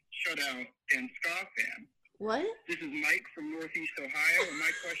kisses, shutout, and ska fan? What? This is Mike from Northeast Ohio, and my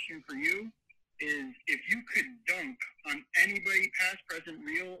question for you is, if you could dunk on anybody, past, present,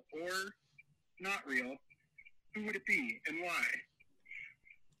 real, or not real, who would it be and why?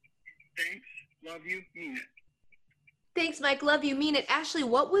 Thanks. Love you. Mean it. Thanks, Mike. Love you. Mean it. Ashley,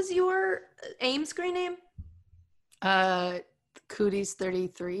 what was your AIM screen name? Cooties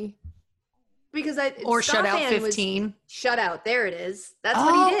 33. Because Shutout 15. Shutout. There it is. That's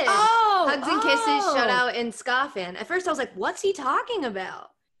what he did. Hugs and kisses, Shutout, and ska fan. At first I was like, what's he talking about?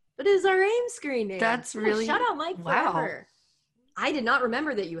 But it was our AIM screen name. That's really... Shutout Mike forever. I did not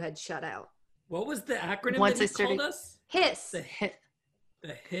remember that you had Shutout. What was the acronym that you called us? HISS.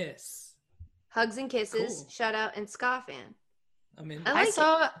 The HISS. Hugs and kisses, Shutout, and ska fan. I mean, I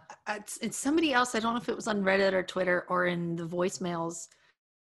saw it's somebody else. I don't know if it was on Reddit or Twitter or in the voicemails.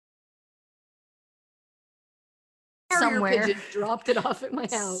 Somewhere dropped it off at my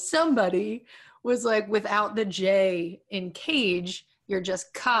house. Somebody was like, without the J in cage, you're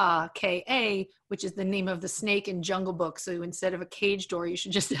just K-A, which is the name of the snake in Jungle Book. So instead of a cage door, you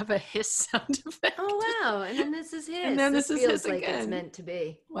should just have a hiss sound effect. Oh wow! And then this is his. And then this is feels his like again. It's meant to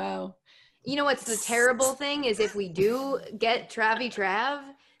be. Wow. You know what's the terrible thing is if we do get Travy Trav,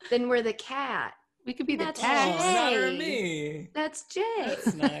 then we're the cat. We could be the That's cat. Not me. That's Jay.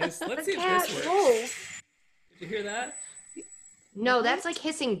 That's nice. Let's see if this works. Wolf. Did you hear that? No, that's like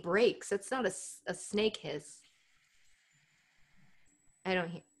hissing brakes. That's not a snake hiss. I don't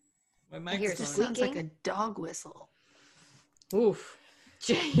hear. My mic's hear It just sounds like a dog whistle. Oof.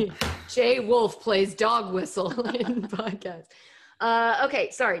 Jay Wolf plays dog whistle in podcast. Okay,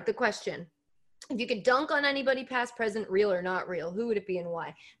 sorry. The question. If you could dunk on anybody, past, present, real or not real, who would it be and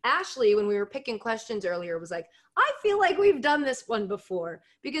why? Ashley, when we were picking questions earlier, was like, I feel like we've done this one before.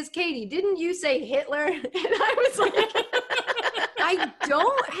 Because, Katie, didn't you say Hitler? And I was like, I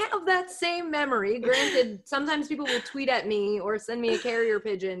don't have that same memory. Granted, sometimes people will tweet at me or send me a carrier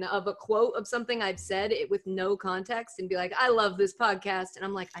pigeon of a quote of something I've said with no context and be like, I love this podcast. And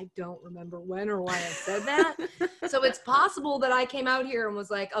I'm like, I don't remember when or why I said that. So it's possible that I came out here and was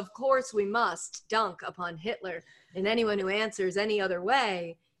like, of course we must dunk upon Hitler. And anyone who answers any other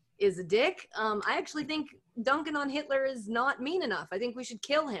way is a dick. I actually think dunking on Hitler is not mean enough. I think we should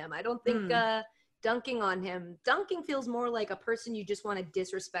kill him. I don't think... dunking on him. Dunking feels more like a person you just want to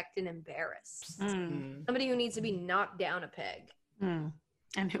disrespect and embarrass. Somebody who needs to be knocked down a peg.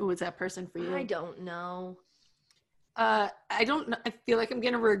 And who was that person for you? I don't know. I don't know. I feel like I'm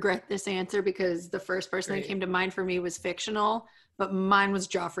going to regret this answer because the first person that came to mind for me was fictional, but mine was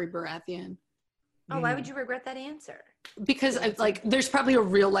Joffrey Baratheon. Oh, why would you regret that answer? Because there's probably a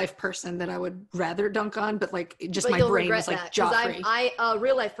real life person that I would rather dunk on, but my brain was like Joffrey. A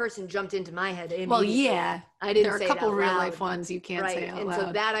real life person jumped into my head. Well, yeah, I didn't. There are a couple real life ones you can't say out loud. And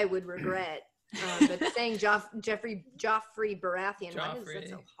so that I would regret. But saying Joffrey Baratheon, why is that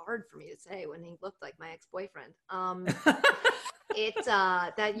so hard for me to say when he looked like my ex-boyfriend? It's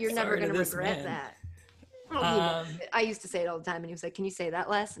that you're never going to regret that. I used to say it all the time, and he was like, "Can you say that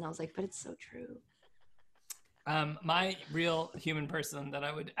less?" And I was like, "But it's so true." My real human person that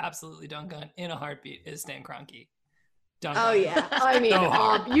I would absolutely dunk on in a heartbeat is Stan Kroenke. Yeah. I mean,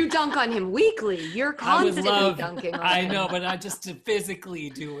 so you dunk on him weekly. You're constantly dunking on him. I know, but just to physically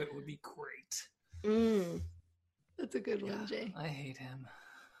do it would be great. That's a good one, Jay. I hate him.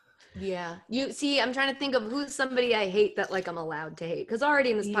 Yeah. You see, I'm trying to think of who's somebody I hate that like I'm allowed to hate. Because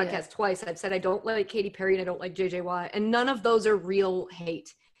already in this podcast twice I've said I don't like Katy Perry and I don't like JJ Watt. And none of those are real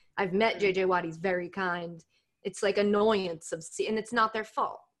hate. I've met JJ Watt. He's very kind. It's like annoyance and it's not their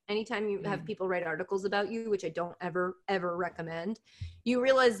fault. Anytime you have people write articles about you, which I don't ever recommend, you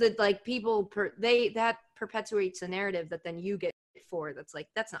realize that like people that perpetuates a narrative that then you get for. That's like,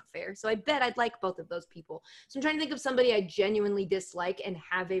 that's not fair. So I bet I'd like both of those people. So I'm trying to think of somebody I genuinely dislike and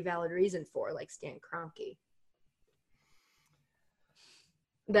have a valid reason for, like Stan Kroenke,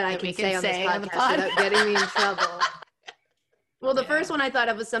 that I can say on this podcast without getting me in trouble. Well, the first one I thought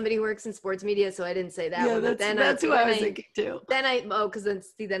of was somebody who works in sports media, so I didn't say that one. But that's who I was thinking too. Then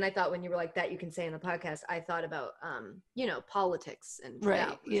then I thought when you were like that, you can say in the podcast, I thought about, politics and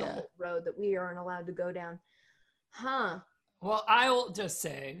that was a whole road that we aren't allowed to go down. Well, I will just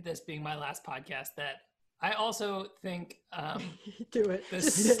say, this being my last podcast, that I also think do it.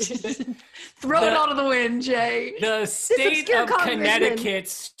 Throw it out of the wind, Jay. The state of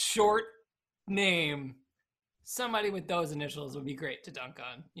Connecticut's short name. Somebody with those initials would be great to dunk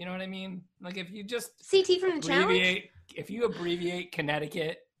on. You know what I mean? Like if you just CT from the challenge. If you abbreviate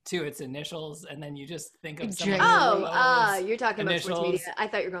Connecticut to its initials, and then you just think of somebody. You're talking about sports media. I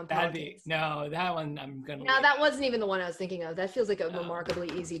thought you were going politics. No, that one I'm gonna. No, that wasn't even the one I was thinking of. That feels like a remarkably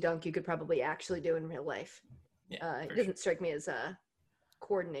easy dunk you could probably actually do in real life. Yeah, it doesn't strike me as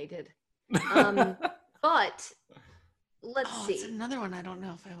coordinated. But let's see. It's another one I don't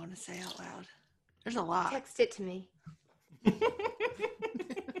know if I want to say out loud. There's a lot. Text it to me.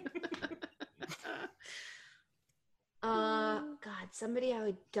 God, somebody I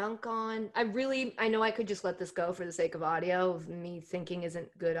would dunk on. I know I could just let this go for the sake of audio, of me thinking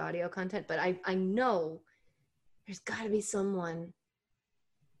isn't good audio content, but I know there's got to be someone.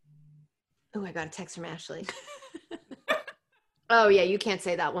 Oh, I got a text from Ashley. Oh, yeah, you can't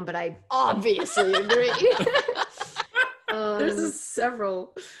say that one, but I obviously agree. There's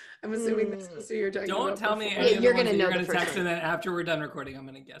several. I'm assuming this is who you're talking about. Don't tell me any of you're going to know you're the gonna text, name. and then after we're done recording, I'm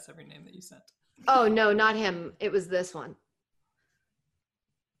going to guess every name that you sent. Oh, no, not him. It was this one.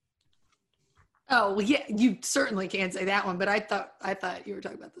 Oh, well, yeah, you certainly can't say that one, but I thought you were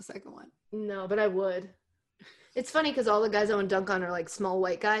talking about the second one. No, but I would. It's funny because all the guys I want to dunk on are like small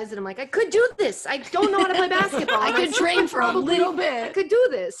white guys, and I'm like, I could do this. I don't know how to play basketball. I could train for a little bit. I could do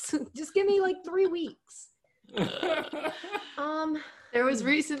this. Just give me like 3 weeks. There was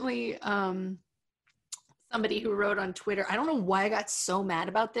recently somebody who wrote on Twitter. I don't know why I got so mad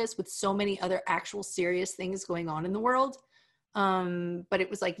about this with so many other actual serious things going on in the world. But it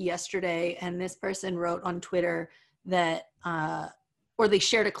was like yesterday, and this person wrote on Twitter that, or they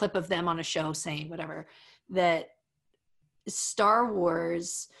shared a clip of them on a show saying whatever, that Star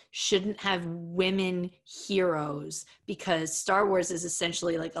Wars shouldn't have women heroes because Star Wars is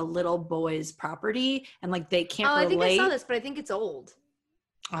essentially like a little boy's property, and like they can't relate. I think I saw this, but I think it's old.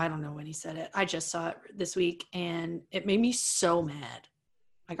 I don't know when he said it. I just saw it this week, and it made me so mad.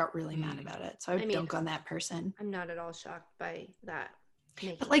 I got really mad about it. So I would dunk on that person. I'm not at all shocked by that.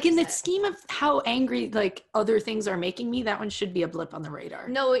 But like in the scheme of how angry like other things are making me, that one should be a blip on the radar.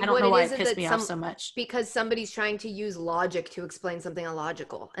 No, I don't know why it pissed me off so much. Because somebody's trying to use logic to explain something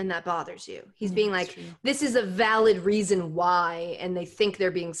illogical, and that bothers you. He's being like, this is a valid reason why, and they think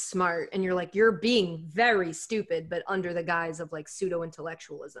they're being smart, and you're like, you're being very stupid, but under the guise of like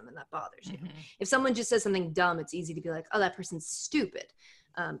pseudo-intellectualism, and that bothers you. If someone just says something dumb, it's easy to be like, oh, that person's stupid.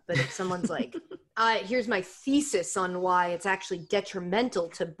 But if someone's like, here's my thesis on why it's actually detrimental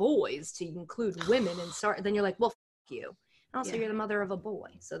to boys to include women and start, then you're like, well, f*** you. And also you're the mother of a boy,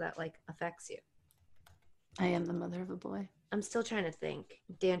 so that like affects you. I am the mother of a boy. I'm still trying to think.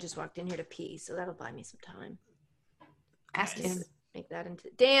 Dan just walked in here to pee, so that'll buy me some time. Ask him. Make that into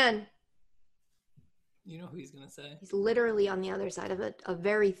Dan. You know who he's gonna say. He's literally on the other side of a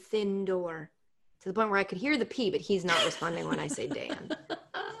very thin door, to the point where I could hear the pee, but he's not responding when I say Dan.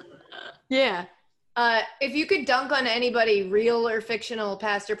 Yeah. If you could dunk on anybody, real or fictional,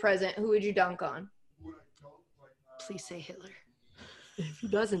 past or present, who would you dunk on? Please say Hitler. If he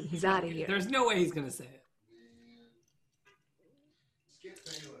doesn't, he's out of here. There's no way he's gonna say it. Skip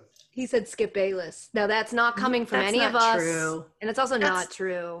Bayless. He said Skip Bayless. Now that's not coming from any of us. True. And it's also not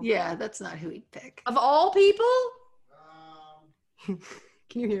true. Yeah, that's not who he'd pick. Of all people? Can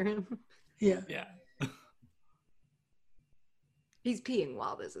you hear him? Yeah. He's peeing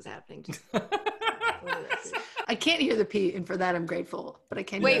while this is happening. I can't hear the P, and for that I'm grateful. But I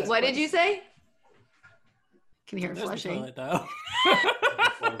can. Wait, what did you say? Can hear it flushing. Toilet, though.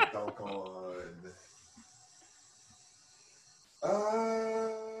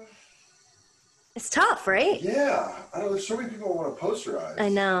 It's tough, right? Yeah, I know. There's so many people who want to posterize. I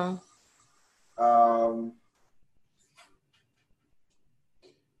know.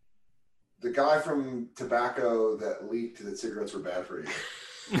 The guy from Tobacco that leaked that cigarettes were bad for you.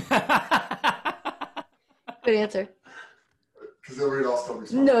 Good answer. Because everybody else told me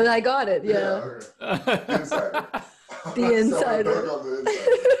something. No, I got it. Yeah. Okay. Insider. The insider. On the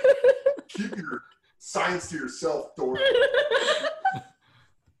inside. Keep your science to yourself, dork.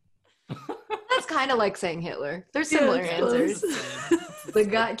 That's kind of like saying Hitler. They're similar answers. The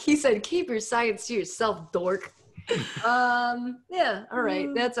guy, he said, keep your science to yourself, dork. Yeah, all right.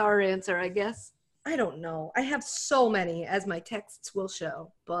 That's our answer, I guess. I don't know. I have so many, as my texts will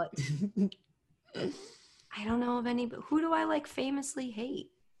show, but I don't know of any. But who do I like famously hate?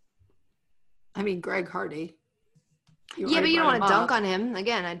 I mean, Greg Hardy. Yeah, but you don't want to dunk on him.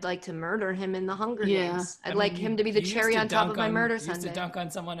 Again, I'd like to murder him in the Hunger Games. I'd like him to be the cherry on top of my murder sundae. You used to dunk on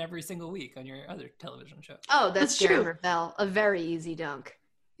someone every single week on your other television show. Oh, that's true. Bell. A very easy dunk.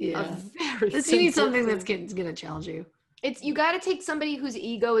 Yeah. You need something that's going to challenge you. You got to take somebody whose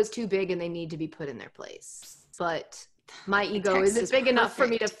ego is too big and they need to be put in their place. But my ego isn't big enough for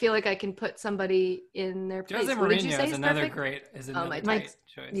me to feel like I can put somebody in their place. Jose Mourinho is another great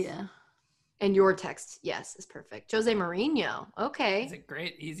choice. Yeah. And your text, yes, is perfect. Jose Mourinho. Okay. It's a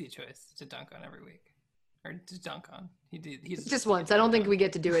great, easy choice to dunk on every week. Or to dunk on. He's just once. I don't think we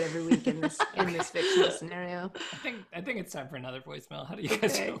get to do it every week in this fictional scenario. I think it's time for another voicemail. How do you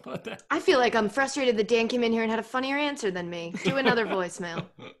guys feel about that? I feel like I'm frustrated that Dan came in here and had a funnier answer than me. Do another voicemail.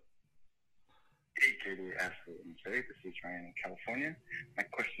 Hey, Katie, Ashley, and Jay. This is Ryan in California. My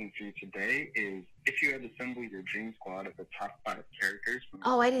question for you today is, if you had assembled your dream squad of the top 5 characters from the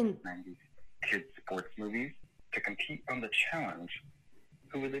 90s kids sports movies to compete on the challenge,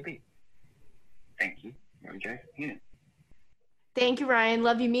 who would they be? Thank you. Love you guys. Mean it. Thank you, Ryan.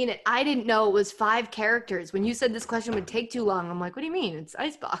 Love you, mean it. I didn't know it was 5 characters. When you said this question would take too long, I'm like, what do you mean? It's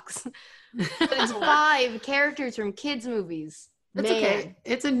Icebox. But it's 5 characters from kids movies. That's okay.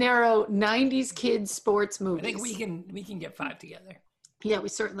 It's a narrow 90s kids sports movie. I think we can get 5 together. Yeah, we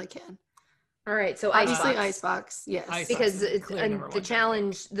certainly can. All right, so obviously Icebox, yes. Icebox because the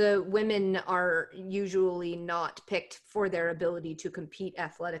challenge, the women are usually not picked for their ability to compete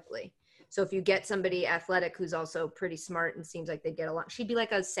athletically. So if you get somebody athletic who's also pretty smart and seems like they'd get along, she'd be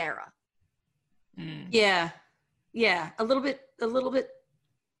like a Sarah. Yeah, a little bit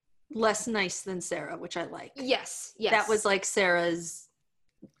less nice than Sarah, which I like. Yes. That was like Sarah's.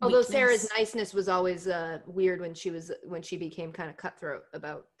 Although weakness. Sarah's niceness was always weird when she became kind of cutthroat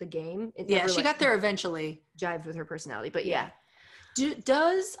about the game. She got there eventually. Jived with her personality, but yeah.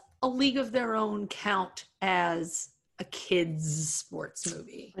 Does A League of Their Own count as a kids sports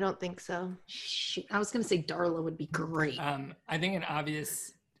movie? I don't think so. I was going to say Darla would be great. I think an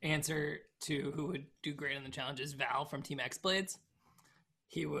obvious answer to who would do great in the challenge is Val from Team X-Blades.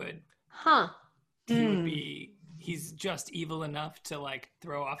 He would. He would be. He's just evil enough to like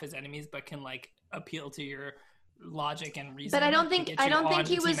throw off his enemies, but can like appeal to your logic and reason. But I don't think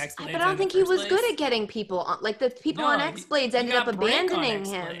he was good at getting people on. Like the people on X-Blades ended up abandoning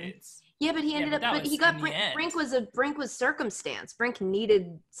him. Yeah, but he ended up. But he got Brink was circumstance. Brink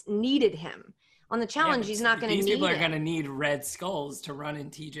needed him. On the challenge, he's not going to need These people are it. going to need red skulls to run in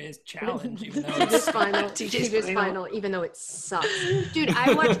TJ's challenge, even though TJ's final, even though it sucks. Dude,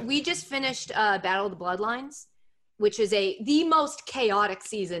 we just finished Battle of the Bloodlines, which is the most chaotic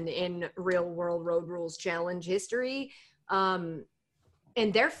season in Real World Road Rules Challenge history. And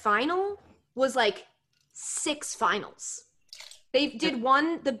their final was like 6 finals. They did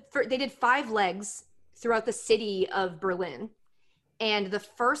they did 5 legs throughout the city of Berlin. And the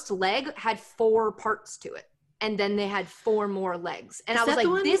first leg had 4 parts to it. And then they had 4 more legs. And I was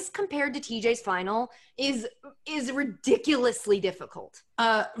like, this compared to TJ's final is ridiculously difficult.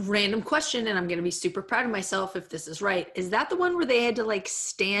 Random question, and I'm going to be super proud of myself if this is right. Is that the one where they had to like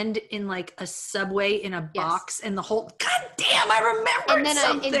stand in like a subway in a box and the whole, God damn, I remember and then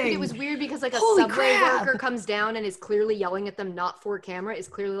something. It was weird because like a subway worker comes down and is clearly yelling at them, not for camera, is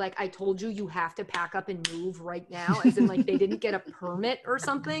clearly like, I told you have to pack up and move right now. As in like they didn't get a permit or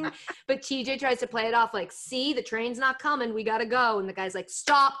something. But TJ tries to play it off like, see, the train's not coming. We got to go. And the guy's like,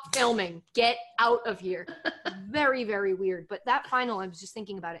 stop filming. Get out of here. Very, very weird. But that final, I was just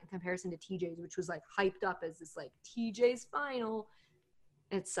thinking about it in comparison to TJ's, which was like hyped up as this like TJ's final.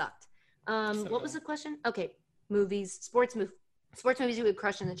 It sucked. What was the question? Okay, movies, sports movies you would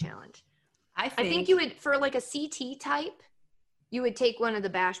crush in the challenge. I think you would, for like a CT type, you would take one of the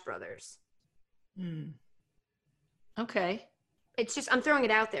Bash brothers. Okay. It's just, I'm throwing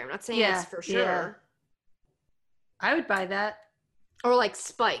it out there. I'm not saying it's for sure. Yeah. I would buy that. Or like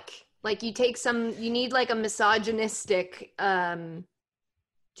Spike. Like you take you need like a misogynistic,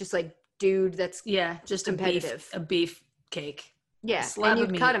 just like dude that's just competitive. A beef cake. Yeah, and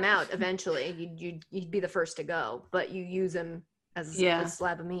you'd cut him out eventually. You'd be the first to go, but you use him as a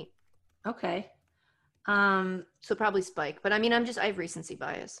slab of meat. Okay. So probably Spike, but I mean, I have recency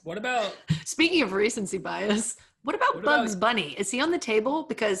bias. What about? Speaking of recency bias, what about Bugs Bunny? Is he on the table?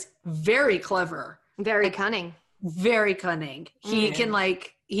 Because very clever, very cunning, very cunning. He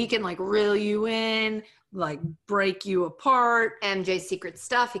can reel you in, like break you apart. MJ's secret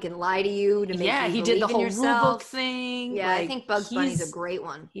stuff. He can lie to you to make you he did the whole rulebook thing. Yeah, I think Bugs Bunny's a great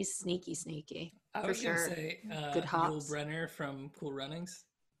one. He's sneaky. I was gonna say good hops. Yul Brynner from Cool Runnings.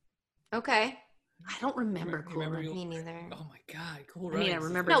 Okay. I don't remember Cool Runnings. Me neither. Oh my God, Cool Runnings. I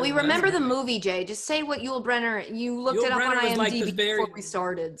remember. No, we remember the movie, Jay. Just say what Yul Brynner. You looked it up on IMDb before we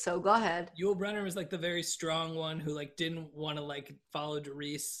started, so go ahead. Yul Brynner was like the very strong one who like didn't want to like follow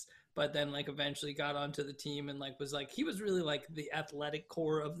Derice, but then like eventually got onto the team and like was like he was really like the athletic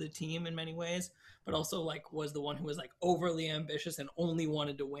core of the team in many ways, but also like was the one who was like overly ambitious and only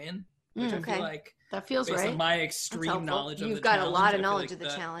wanted to win. Which I feel like that feels based right. on my extreme knowledge of You've the got challenge, a lot of knowledge of the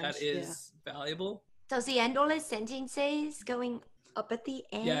challenge. That is valuable. Does he end all his sentences going up at the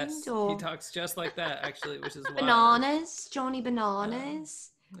end? Yes, or? He talks just like that actually, which is Bananas, Johnny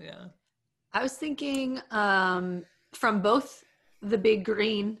Bananas. Yeah. I was thinking from both The Big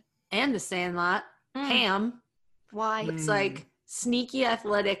Green and The Sandlot, Pam. Why? It's like sneaky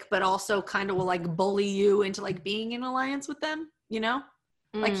athletic, but also kind of will like bully you into like being in alliance with them, you know?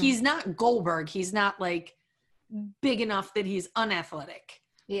 Like he's not Goldberg. He's not like big enough that he's unathletic.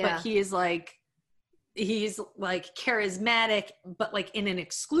 Yeah. But he's like charismatic, but like in an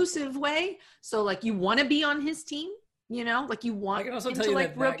exclusive way. So like you want to be on his team, you know? Like you want him to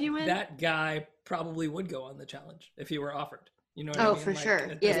like rope you in. That guy probably would go on the challenge if he were offered. You know what I mean? Oh, for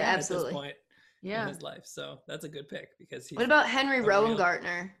sure. Yeah, absolutely. At this point in his life. So that's a good pick because he's. What about Henry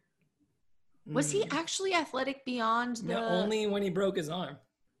Rowengartner? Was he actually athletic beyond the... No, only when he broke his arm.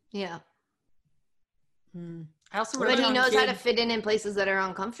 Yeah. I also but he knows how to fit in places that are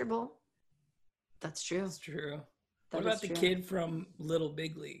uncomfortable. That's true. That's true. What about the kid from Little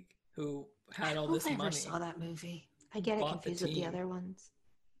Big League who had all this money? I never saw that movie. I get it confused with the other ones.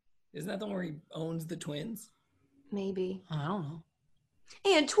 Isn't that the one where he owns the Twins? Maybe. I don't know.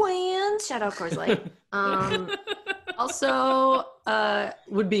 And Twins. Shout out Coors Light. Also,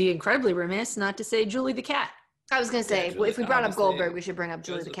 would be incredibly remiss not to say Julie the Cat. I was going to say, if we brought up Goldberg, we should bring up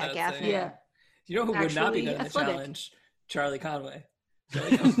Julie the Cat Gaffney. Yeah. You know who would not be good in the challenge? Charlie Conway.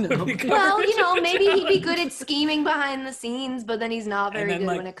 Well, you know, maybe he'd be good at scheming behind the scenes, but then he's not very good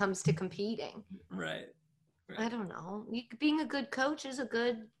when it comes to competing. Right. I don't know. Being a good coach is a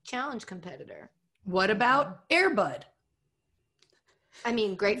good challenge competitor. What about Air Bud? I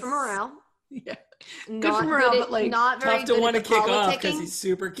mean, great for morale. Yeah. Good for morale, but like not very tough to want to kick off because he's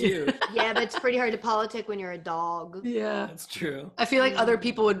super cute. Yeah, but it's pretty hard to politic when you're a dog. Yeah, that's true. I feel like other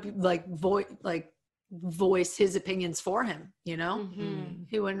people would like voice his opinions for him. You know,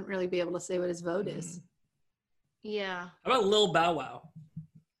 he wouldn't really be able to say what his vote is. Yeah. How about Lil Bow Wow?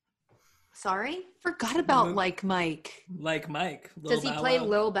 Sorry, forgot about Like Mike. Like Mike. Does he play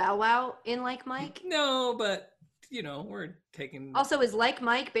Lil Bow Wow in Like Mike? No, but. You know, we're taking. Also, is Like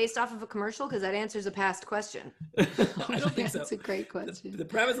Mike based off of a commercial? Because that answers a past question. I don't think so. That's a great question. The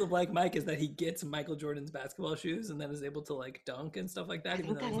premise of Like Mike is that he gets Michael Jordan's basketball shoes and then is able to like dunk and stuff like that. I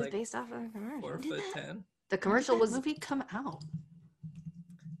think that is based off of a commercial. 4'10". The commercial was movie come out.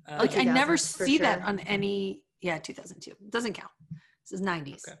 Like I never see that on any. Yeah, 2002 doesn't count. This is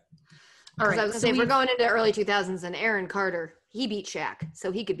 90s. Okay. All right. I was gonna say we're going into early 2000s, and Aaron Carter he beat Shaq,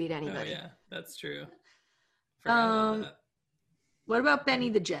 so he could beat anybody. Oh yeah, that's true. What about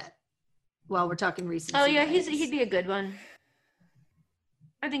Benny the Jet? Well, we're talking recent. Oh yeah, he'd be a good one.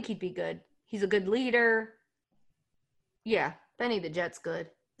 I think he'd be good. He's a good leader. Yeah, Benny the Jet's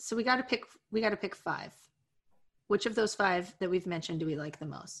good. So we got to pick 5. Which of those 5 that we've mentioned do we like the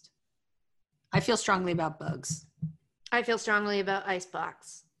most? I feel strongly about Bugs. I feel strongly about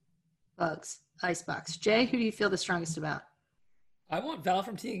Icebox. Bugs, Icebox. Jay, who do you feel the strongest about? I want Val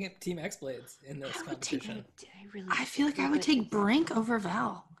from Team X-Blades in this competition. I feel like I would take Brink over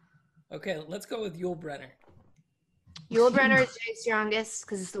Val. Okay, let's go with Yul Brynner. Yul Brynner is Jay's strongest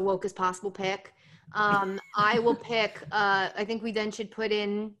because it's the wokest possible pick. I will pick, I think we then should put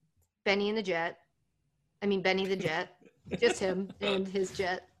in Benny the Jet. Just him and his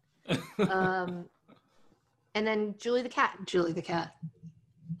jet. And then Julie the Cat. Julie the Cat.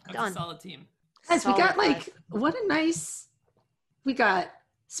 That's Done. a solid team. Guys, we got Solid 5. we got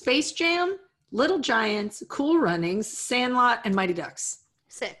Space Jam, Little Giants, Cool Runnings, Sandlot, and Mighty Ducks.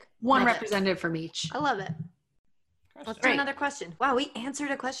 Sick. One Love it. representative from each. I love it. Let's do Great. another question. Wow, we answered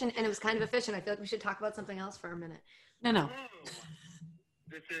a question and it was kind of efficient. I feel like we should talk about something else for a minute. No. Hello.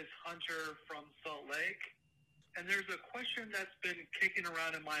 This is Hunter from Salt Lake. And there's a question that's been kicking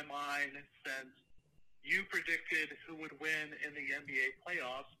around in my mind since you predicted who would win in the NBA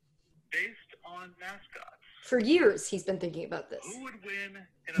playoffs based on mascots. For years, he's been thinking about this. Who would win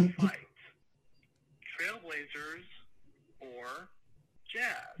in a fight? Trailblazers or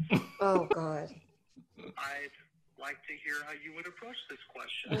Jazz? Oh, God. I'd like to hear how you would approach this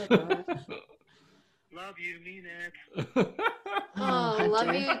question. Oh, God. Love you, mean it. Oh,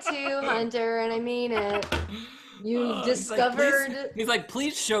 love you too, Hunter, and I mean it. You discovered... He's like,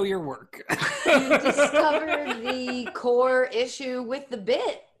 please show your work. You discovered the core issue with the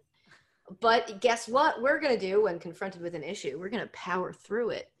bit. But guess what we're going to do when confronted with an issue? We're going to power through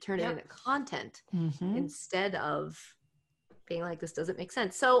it, turn it into content instead of being like, this doesn't make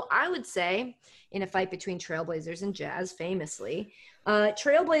sense. So I would say in a fight between Trailblazers and Jazz, famously,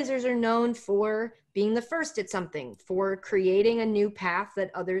 Trailblazers are known for being the first at something, for creating a new path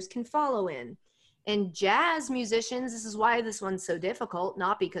that others can follow in. And Jazz musicians, this is why this one's so difficult,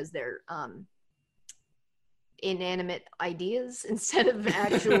 not because they're inanimate ideas instead of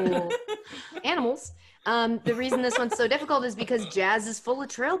actual animals. The reason this one's so difficult is because jazz is full of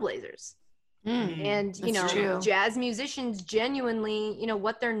trailblazers. And, you know, true. Jazz musicians genuinely, you know,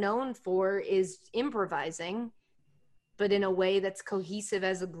 what they're known for is improvising, but in a way that's cohesive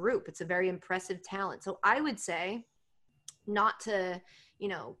as a group. It's a very impressive talent. So I would say, not to, you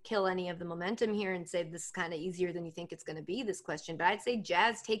know, kill any of the momentum here and say this is kind of easier than you think it's going to be, this question, but I'd say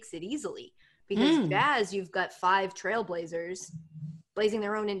Jazz takes it easily. Because Jazz, you've got 5 trailblazers blazing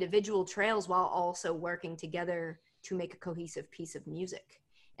their own individual trails while also working together to make a cohesive piece of music.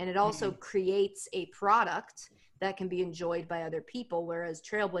 And it also creates a product that can be enjoyed by other people, whereas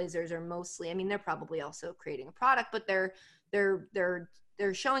trailblazers are mostly, I mean, they're probably also creating a product, but they're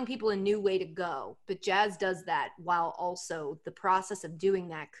showing people a new way to go. But Jazz does that while also the process of doing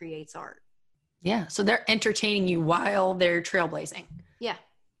that creates art. Yeah, so they're entertaining you while they're trailblazing. Yeah.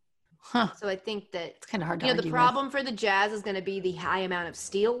 Huh. So I think that It's kind of hard to you know, the argue problem for the Jazz is going to be the high amount of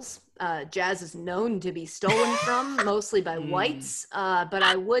steals. Jazz is known to be stolen from, mostly by whites. But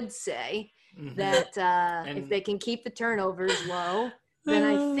I would say that if they can keep the turnovers low, then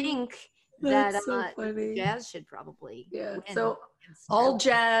I think that so funny. Jazz should probably win. So all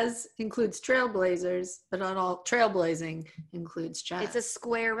jazz includes trailblazers, but not all trailblazing includes jazz. It's a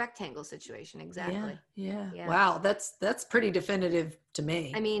square rectangle situation, exactly. Yeah. Yeah. Wow, that's pretty definitive to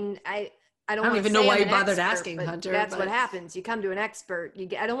me. I mean, I don't don't wanna even know say why I'm you an bothered expert, asking, but Hunter, That's but- what happens. You come to an expert.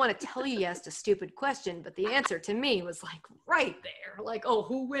 I don't want to tell you yes to a stupid question, but the answer to me was like right there. Like, oh,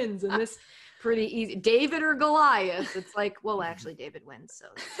 who wins in this? Pretty easy. David or Goliath? It's like, well, actually, David wins. So,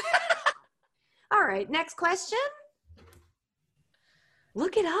 all right, next question.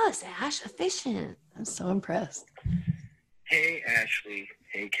 Look at us, Ash, efficient. I'm so impressed. Hey, Ashley.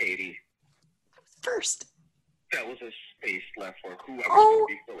 Hey, Katie. First. That was a space left for who I was Oh. going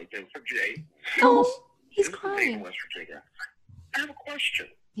to be filling in for Jay. Oh, he's This is Dave in crying. West Virginia. I have a question.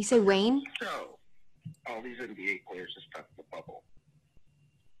 You say Wayne? So, all these NBA players are stuck in the bubble.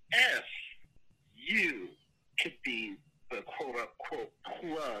 If you could be the quote-unquote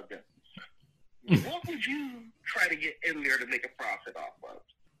plug, what would you try to get in there to make a profit off of?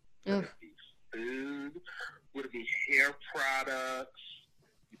 Would it be food? Would it be hair products?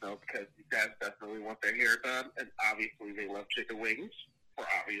 You know, because you guys definitely want their hair done, and obviously they love chicken wings for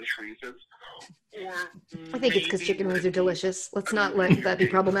obvious reasons. Or I think it's because maybe chicken would wings it are be- delicious. Let's not let that be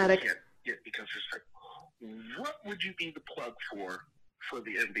problematic. Yeah, because it's like, what would you be the plug for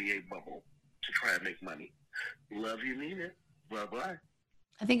the NBA bubble to try and make money? Love you, mean it. Bye-bye.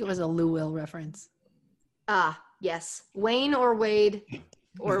 I think it was a Lou Will reference. Ah, yes. Wayne or Wade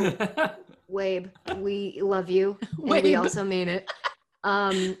or Wabe, we love you. And we Wabe. also mean it.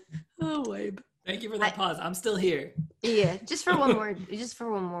 Oh, Wabe. Thank you for that pause. I'm still here. Yeah, just for one more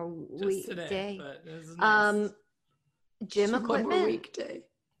Just today. weekday. But this is nice. Gym Just one more equipment. weekday.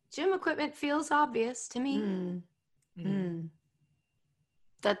 Gym equipment feels obvious to me.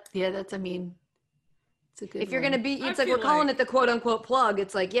 That's, I mean, it's a good If you're one. gonna be, I it's like feel we're calling like- it the quote unquote plug.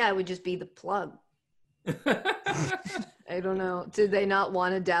 It's like, yeah, it would just be the plug. I don't know. Do they not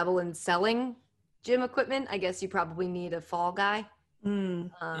want to dabble in selling gym equipment? I guess you probably need a fall guy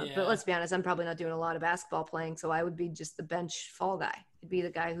But let's be honest, I'm probably not doing a lot of basketball playing, so I would be just the bench fall guy. I'd be the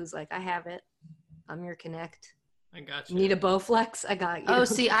guy who's like, I have it. I'm your connect. I got you. Need a Bowflex? I got you. Oh,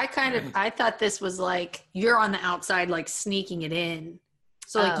 see, I thought this was like you're on the outside, like sneaking it in.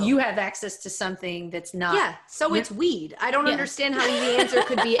 So like you have access to something that's not. Yeah, so it's weed. I don't understand how the answer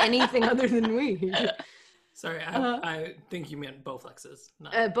could be anything other than weed. Sorry, I think you meant Bowflexes.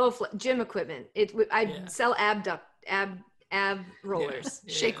 Gym equipment. I'd sell ab rollers.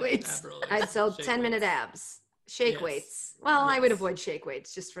 Shake weights. I'd sell 10-minute abs. Shake weights. Well, I would avoid shake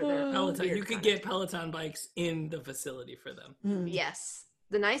weights just for their Peloton. You could get Peloton bikes in the facility for them. Yes.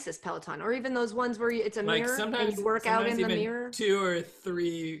 The nicest Peloton, or even those ones where it's a mirror and you work out in the mirror. 2 or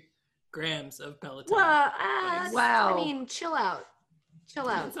 3 grams of Peloton. Well, wow. I mean, chill out. Chill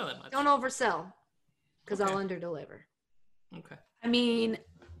out. It's not that much. Don't oversell, because I'll underdeliver. Okay. I mean,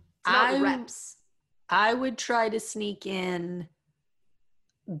 reps. I would try to sneak in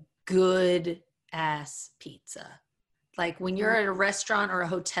good ass pizza. Like when you're at a restaurant or a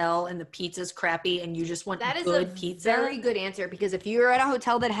hotel and the pizza's crappy and you just want good pizza. Very good answer, because if you're at a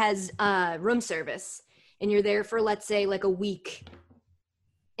hotel that has room service and you're there for, let's say, like a week,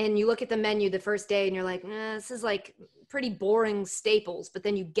 and you look at the menu the first day and you're like, this is like pretty boring staples, but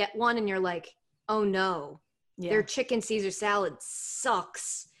then you get one and you're like, oh no, their chicken Caesar salad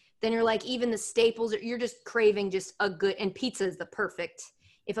sucks. Then you're like, even the staples, you're just craving just a good, and pizza is the perfect.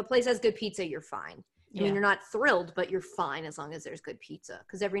 If a place has good pizza, you're fine. I mean, you're not thrilled, but you're fine as long as there's good pizza.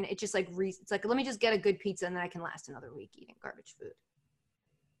 Because it's just like, it's like, let me just get a good pizza and then I can last another week eating garbage food.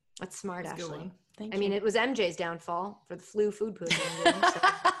 That's smart, Ashley. Thank I you. mean, it was MJ's downfall for the food poisoning. So.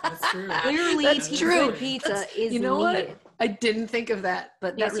 That's true. Clearly, good pizza is needed. What? I didn't think of that,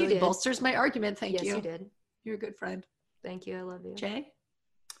 but Yes, that really bolsters my argument. Thank you. Yes, you did. You're a good friend. Thank you. I love you. Jay?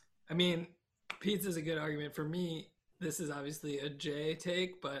 I mean, pizza's a good argument. For me, this is obviously a Jay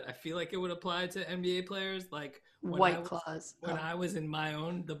take, but I feel like it would apply to NBA players. Like White Claws. When I was in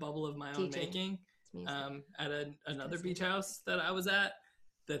the bubble of my own making, at another beach house that I was at,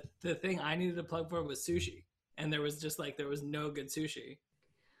 the thing I needed to plug for was sushi. And there was no good sushi.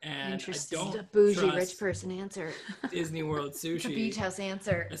 And Interesting. I don't a bougie rich person answer. Disney World sushi. The beach house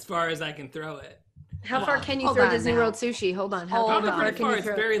answer. As far as I can throw it. How far can you throw Disney World sushi? Hold on. How far pretty can far. you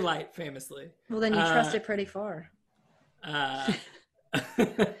throw? It's very light, famously. Well, then you trust it pretty far. So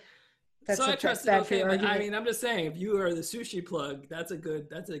I trust it. Okay, but I mean, I'm just saying, if you are the sushi plug, that's a good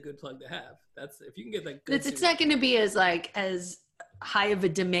plug to have. That's if you can get that good. It's not going to be as high of a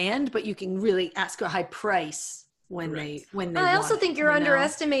demand, but you can really ask a high price when they. I also think you're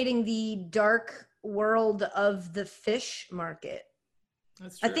underestimating the dark world of the fish market.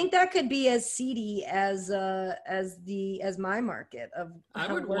 That's true. I think that could be as seedy as my market of.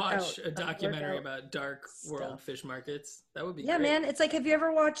 I would watch a documentary about dark world fish markets. That would be great. Man. It's like, have you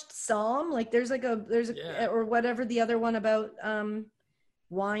ever watched Psalm? Like, there's a or whatever the other one about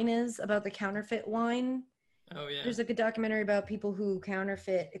wine is, about the counterfeit wine. Oh yeah. There's like a documentary about people who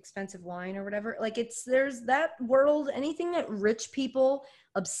counterfeit expensive wine or whatever. Like there's that world, anything that rich people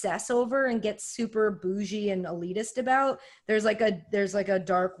obsess over and get super bougie and elitist about. There's like a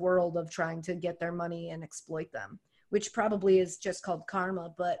dark world of trying to get their money and exploit them, which probably is just called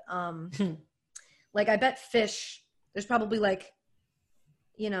karma. But like I bet fish, there's probably like,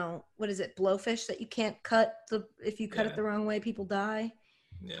 what is it? Blowfish that you can't cut if you cut it the wrong way, people die.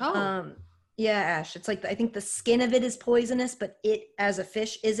 Yeah. Yeah, Ash. It's like, I think the skin of it is poisonous, but it as a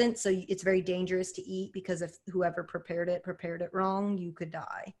fish isn't. So it's very dangerous to eat because if whoever prepared it wrong, you could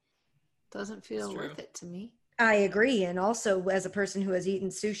die. Doesn't feel worth it to me. I agree. And also as a person who has eaten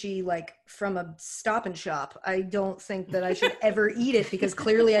sushi, like from a Stop and Shop, I don't think that I should ever eat it because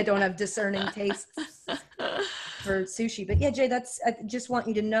clearly I don't have discerning tastes for sushi. But yeah, Jay, I just want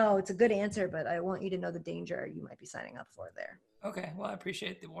you to know, it's a good answer, but I want you to know the danger you might be signing up for there. Okay, well, I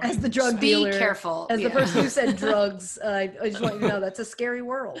appreciate the warning. As the drug dealer, be careful. As the person who said drugs, I just want you to know that's a scary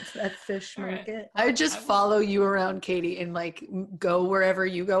world, that fish market. I would just follow you around, Katie, and like go wherever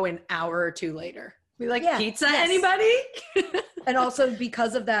you go an hour or two later. Be like, pizza, anybody? And also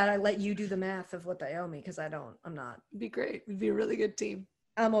because of that, I let you do the math of what they owe me because I'm not. It'd be great. It'd be a really good team.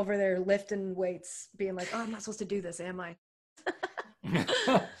 I'm over there lifting weights, being like, I'm not supposed to do this, am I? You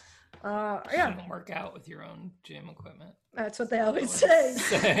shouldn't work out with your own gym equipment. That's what they always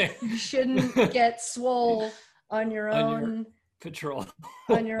say. You shouldn't get swole on your own patrol.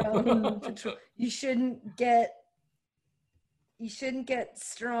 On your own patrol. You shouldn't get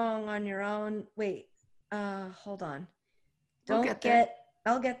strong on your own. Wait, hold on. I'll get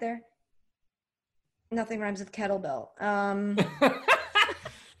there. Nothing rhymes with kettlebell.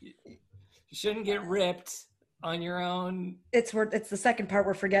 You shouldn't get ripped on your own. It's the second part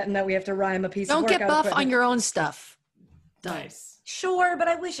we're forgetting that we have to rhyme a piece of Don't workout get buff equipment. on your own stuff. Nice. Sure, but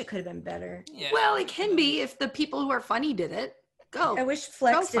I wish it could have been better. Yeah. Well, it can be if the people who are funny did it. Go. I wish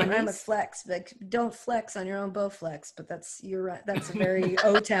flex Go didn't rhyme with funnies. flex. Like, don't flex on your own Bowflex. But you're right. That's a very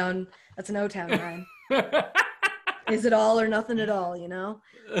O-Town. That's an O-Town rhyme. Is it all or nothing at all? You know.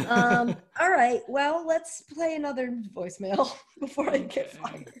 All right. Well, let's play another voicemail before I get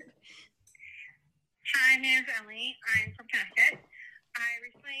fired. Hi, my name is Emily. I'm from Connecticut. I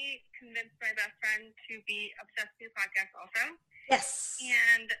recently convinced my best friend to be obsessed with your podcast also. Yes.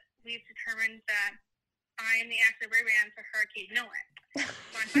 And we've determined that I am the actor we ran to her, Katie Nolan.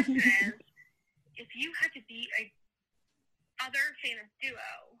 My question is, if you had to be a other famous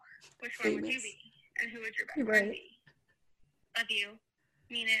duo, which one would you be? And who would your best friend be? Love you.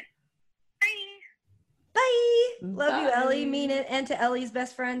 Mean it. Bye. Bye. Love you, Bye. Ellie. Mean it. And to Ellie's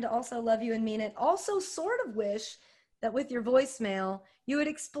best friend, also love you and mean it. Also sort of wish that with your voicemail, you had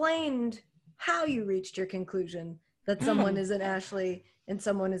explained how you reached your conclusion that someone is an Ashley and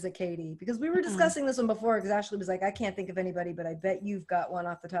someone is a Katie. Because we were discussing this one before, because Ashley was like, I can't think of anybody, but I bet you've got one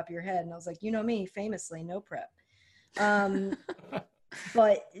off the top of your head. And I was like, you know me, famously, no prep.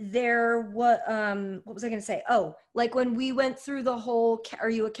 But what was I going to say? Oh, like when we went through the whole, are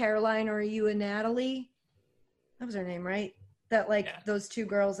you a Caroline or are you a Natalie? That was her name, right? That those two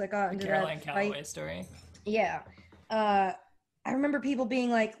girls that got into Caroline that Calloway fight. story. Yeah. I remember people being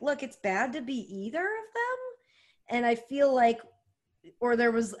like, look, it's bad to be either of them. And I feel like, or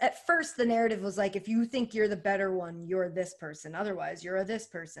there was, at first the narrative was like, if you think you're the better one, you're this person. Otherwise, you're this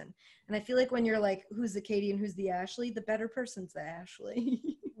person. And I feel like when you're like, who's the Katie and who's the Ashley, the better person's the Ashley.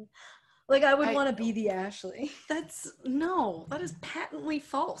 Like, I would want to be the Ashley. That is patently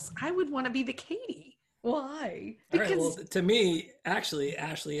false. I would want to be the Katie. Why? All right, well, to me, actually,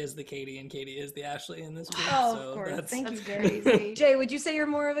 Ashley is the Katie and Katie is the Ashley in this group. Oh, so of course. That's Thank you, crazy. Jay, would you say you're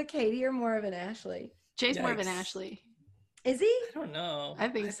more of a Katie or more of an Ashley? Jay's more of an Yikes. Ashley. Is he? I don't know. I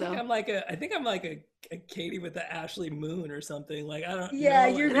think so. I think I'm like a Katie with the Ashley Moon or something. Like I don't. Yeah,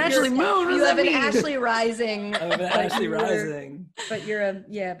 you know, you're like, Ashley Moon. What You does have that an mean? Ashley Rising. I'm an but Ashley you're- Rising. But you're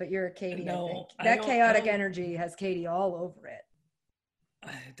a Katie. No, I think I that don't- chaotic I don't- energy has Katie all over it.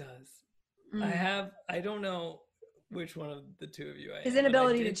 It does. Mm. I don't know which one of the two of you I His am, but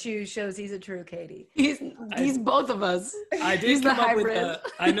inability to choose shows he's a true Katie. He's both of us. I did He's the come up with. hybrid.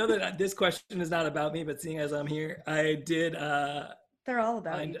 I know that this question is not about me, but seeing as I'm here, I did They're all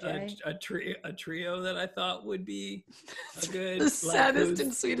about find you, Jay. a trio that I thought would be a good. The like, saddest who's-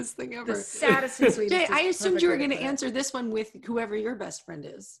 and sweetest thing ever. The saddest and sweetest. Jay, is I assumed perfect you were way going to put it. answer this one with whoever your best friend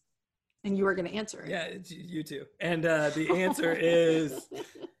is, and you were going to answer it. Yeah, it's you two. And the answer is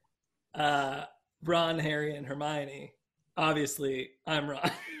Ron, Harry, and Hermione. Obviously, I'm Ron.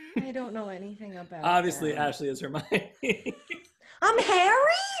 I don't know anything about. Obviously, them. Ashley is Hermione. I'm Harry.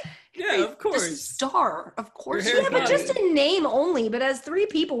 Yeah, of The course. star, of course. You're you Yeah, Harry but are. just in name only. But as three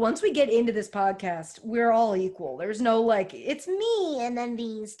people, once we get into this podcast, we're all equal. There's no like, it's me and then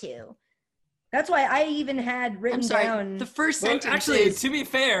these two. That's why I even had written I'm sorry. down. The first Well, sentence actually, is, to be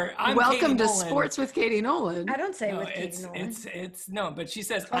fair, I'm welcome Katie to Nolan. Sports with Katie Nolan. I don't say No, with Katie Nolan. it's no, but she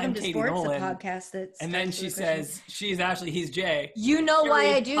says Welcome I'm to Katie Sports, Nolan, a podcast that. and then starts she with a question. says she's Ashley, he's Jay. You know why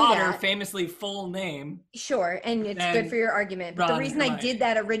Harry I do Potter, that? famously full name. Sure, and it's Then good for your argument. But the Ron reason and I Hermione. did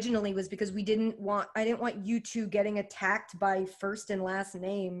that originally was because I didn't want you two getting attacked by first and last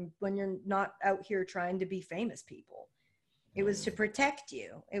name when you're not out here trying to be famous people. It was to protect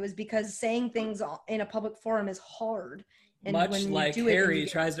you. It was because saying things in a public forum is hard. And Much when you like do it and you Harry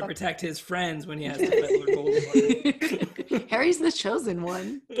get tries to fucked- protect his friends when he has to fight Lord Voldemort. Harry's the chosen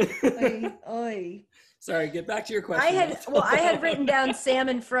one. Oy, oy. Sorry, get back to your question. I had written down Sam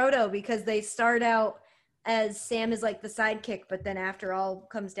and Frodo because they start out as Sam is like the sidekick, but then after all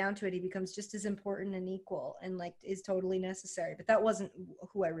comes down to it, he becomes just as important and equal and like is totally necessary. But that wasn't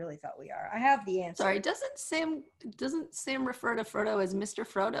who I really thought we are. I have the answer. Sorry, doesn't Sam refer to Frodo as Mr.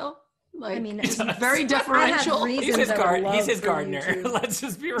 Frodo? Like, I mean, it's does. very deferential. reasons He's his, I would love he's his for gardener. you to- Let's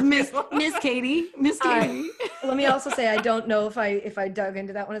just be real. Miss Katie. Miss Katie. Let me also say I don't know if I dug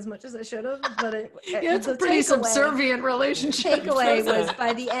into that one as much as I should have, but Yeah, it's the a pretty takeaway- subservient relationship. Takeaway was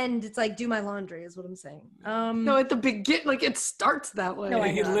by the end, it's like do my laundry is what I'm saying. No, at the beginning, like it starts that way. No, I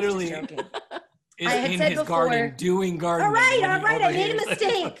He know, I was literally just joking. is I had in said his before- garden doing gardening. All right, when he I made a overhears.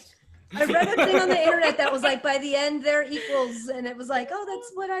 mistake. I read a thing on the internet that was like, by the end, they're equals. And it was like, oh, that's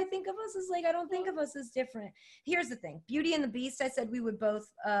what I think of us as like, I don't think of us as different. Here's the thing. Beauty and the Beast, I said we would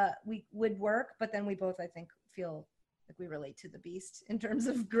both, we would work, but then we both, I think, feel Like we relate to the Beast in terms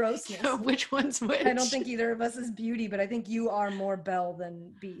of grossness. Which one's which? I don't think either of us is beauty, but I think you are more Belle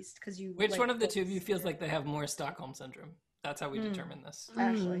than Beast because you. Which one of the two of you feels like they have more Stockholm syndrome? That's how we determine this.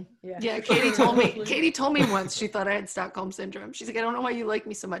 Actually, yeah. Katie told me once she thought I had Stockholm syndrome. She's like, I don't know why you like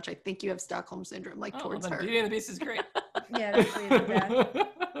me so much. I think you have Stockholm syndrome, like towards her. Beauty and the Beast is great. Yeah, it actually isn't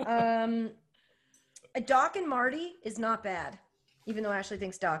bad. Doc and Marty is not bad, even though Ashley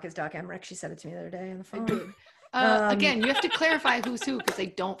thinks Doc is Doc Emmerich. She said it to me the other day on the phone. Again, you have to clarify who's who because I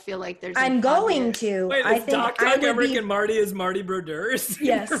don't feel like there's. I'm going to. Wait, I is think Doc Emmerich and Marty is Marty Brodeur?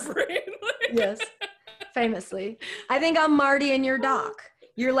 Yes. Yes. Famously, I think I'm Marty and you're Doc.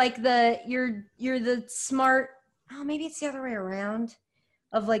 You're like you're the smart. Oh, maybe it's the other way around.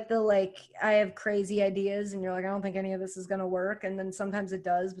 Of like I have crazy ideas and you're like, I don't think any of this is gonna work, and then sometimes it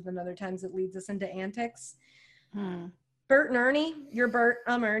does, but then other times it leads us into antics. Bert and Ernie. You're Bert.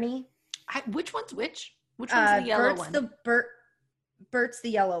 I'm Ernie. Which one's which? Which one's the yellow one? Bert's the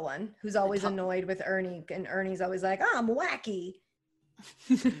yellow one who's always annoyed with Ernie, and Ernie's always like, I'm wacky.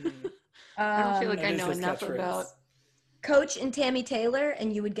 I don't feel like I know enough about Coach and Tammy Taylor,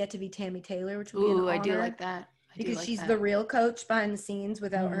 and you would get to be Tammy Taylor, which would be an honor. I do like that. Because she's the real coach behind the scenes.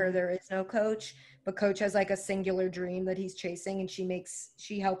 Without her, there is no coach. But Coach has like a singular dream that he's chasing, and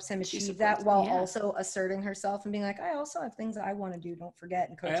she helps him achieve that while also asserting herself and being like, I also have things that I want to do. Don't forget.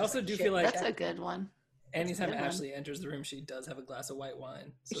 And Coach I also do feel like that's a good one. Anytime Ashley enters the room, she does have a glass of white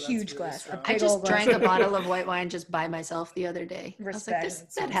wine. So a huge glass. I just drank a bottle of white wine just by myself the other day. Respect. I was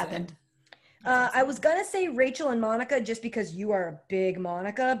like, that happened. I was gonna say Rachel and Monica just because you are a big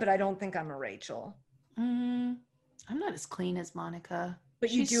Monica, but I don't think I'm a Rachel. I'm not as clean as Monica.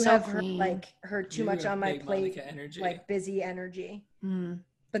 But you do have her too much on my plate, like busy energy.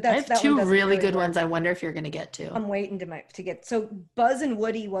 But I have two really good ones. I wonder if you're gonna get to. I'm waiting to get. So Buzz and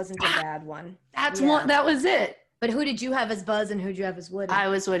Woody wasn't a bad one. That's one. That was it. But who did you have as Buzz and who did you have as Woody? I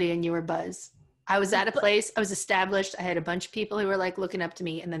was Woody and you were Buzz. I was at a place. I was established. I had a bunch of people who were like looking up to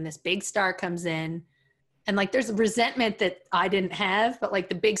me, and then this big star comes in. And like, there's a resentment that I didn't have, but like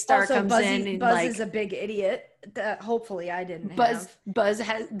the big star comes in. And Buzz is a big idiot that hopefully I didn't have. Buzz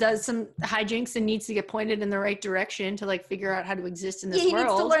does some hijinks and needs to get pointed in the right direction to like figure out how to exist in this world. He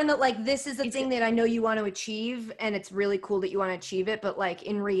needs to learn that like this is a thing that I know you want to achieve, and it's really cool that you want to achieve it, but like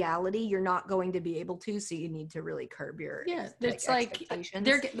in reality, you're not going to be able to. So you need to really curb your it's like Buzz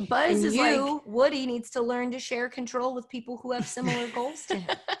and is like Woody needs to learn to share control with people who have similar goals to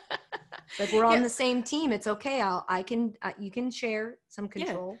him. Like we're on the same team. It's okay. You can share some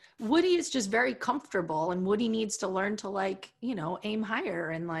control. Yeah. Woody is just very comfortable, and Woody needs to learn to like, aim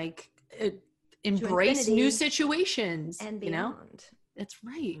higher and like embrace new situations and beyond. That's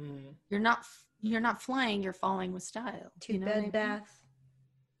right. You're not flying. You're falling with style. To Bed Bath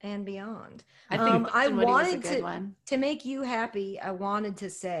and beyond. I think I wanted to make you happy. I wanted to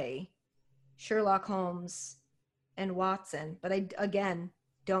say Sherlock Holmes and Watson, but I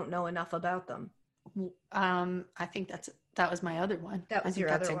don't know enough about them. I think that was my other one. That was your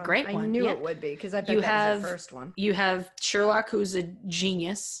other one. That's a great one. I knew it would be because I bet that was the first one. You have Sherlock, who's a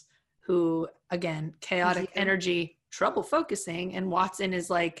genius, who again, chaotic energy, trouble focusing, and Watson is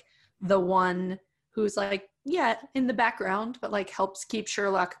like the one who's like, in the background, but like helps keep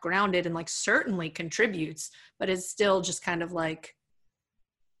Sherlock grounded and like certainly contributes, but is still just kind of like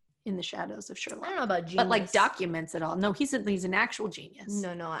in the shadows of Sherlock. I don't know about genius. But like documents it all. No, he's an actual genius.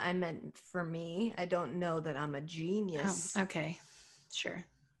 No, I meant for me. I don't know that I'm a genius. Oh, okay. Sure.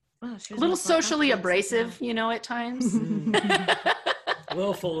 Well, a little socially abrasive, at times. A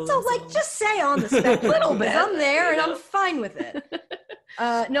little full of just say on the spec a little bit. I'm there and I'm fine with it.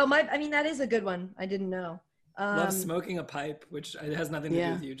 That is a good one. I didn't know. Love smoking a pipe, which has nothing to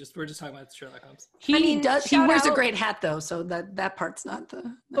do with you. We're just talking about Sherlock Holmes. He wears a great hat though, so that part's not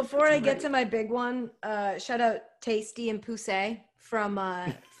the. Before I get to my big one, shout out Tasty and Poussey from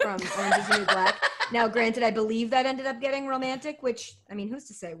Orange Is the New Black. Now, granted, I believe that ended up getting romantic, which who's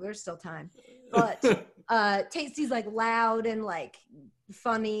to say? There's still time. But Tasty's like loud and like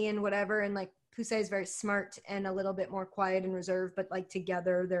funny and whatever, and like Poussey is very smart and a little bit more quiet and reserved, but like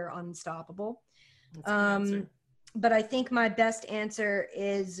together they're unstoppable. But I think my best answer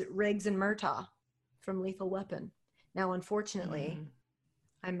is Riggs and Murtaugh from Lethal Weapon. Now, unfortunately,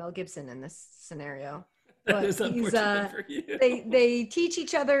 I'm Mel Gibson in this scenario. But he's, for you. They teach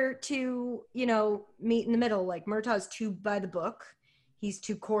each other to, meet in the middle. Like Murtaugh's too by the book. He's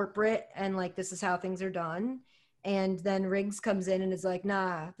too corporate and like, this is how things are done. And then Riggs comes in and is like,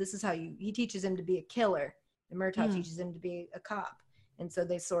 nah, this is how he teaches him to be a killer. And Murtaugh teaches him to be a cop. And so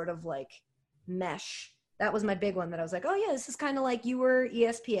they sort of like mesh. That was my big one that I was like, oh yeah, this is kind of like you were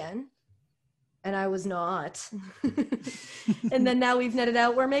ESPN and I was not. And then now we've netted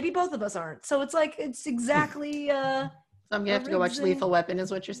out where maybe both of us aren't. So it's like, it's exactly So I'm gonna have to go watch Lethal Weapon,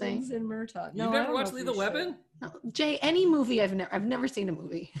 is what you're saying? and Murtaugh. You've never watched Lethal Weapon? No. Jay, any movie I've never seen a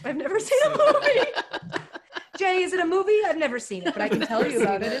movie. I've never seen a movie. Jay, is it a movie? I've never seen it, but I can tell you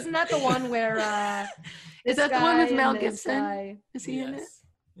about it. Isn't that the one where is that the one with Mel Gibson? Is he in it?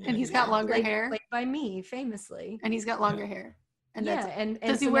 Yeah, and he's got longer hair. Played by me, famously. And he's got longer hair. And and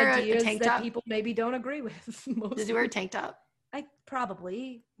does he wear a tank top? That people maybe don't agree with. Does he wear a tank top? I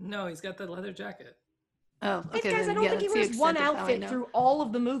probably. No, he's got the leather jacket. Oh, okay. Guys, I don't think he wears one outfit through all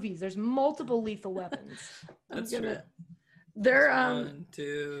of the movies. There's multiple Lethal Weapons. That's true. They're 1,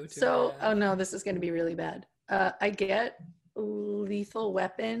 2. So, oh no, this is going to be really bad. I get Lethal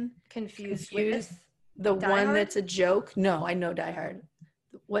Weapon confused with the Die one Hard? that's a joke. No, I know Die Hard.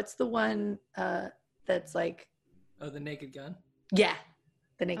 What's the one that's like? Oh, the Naked Gun. Yeah,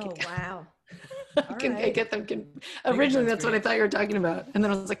 the Naked Gun. Wow. I get them. Originally, that's what I thought you were talking about, and then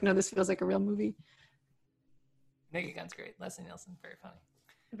I was like, no, this feels like a real movie. Naked Gun's great. Leslie Nielsen, very funny.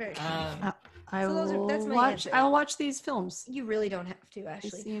 Very funny. That's my answer. I'll watch these films. You really don't have to,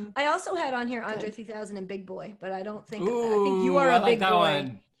 Ashley. I also had on here Andre 3000 and Big Boy, but I don't think. Ooh, I think you are a big boy.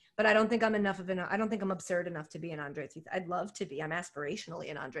 One. But I don't think I'm enough of an. I don't think I'm absurd enough to be an Andre 3000. I'd love to be. I'm aspirationally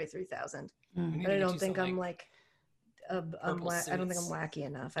an Andre 3000, but I don't think I'm like. I don't think I'm wacky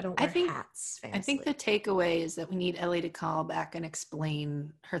enough. I don't wear hats. Famously. I think the takeaway is that we need Ellie to call back and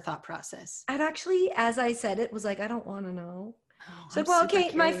explain her thought process. I'd actually, as I said it, was like, I don't want to know. Oh, So, well,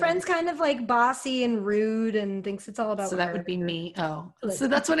 okay, my friend's kind of like bossy and rude and thinks it's all about So her. that would be me. Oh, so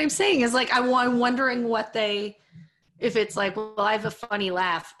that's what I'm saying is like, I'm wondering what if it's like, well, I have a funny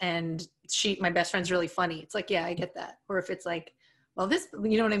laugh and my best friend's really funny. It's like, yeah, I get that. Or if it's like, well, this,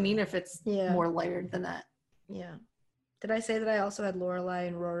 you know what I mean? If it's more layered than that. Yeah. Did I say that I also had Lorelai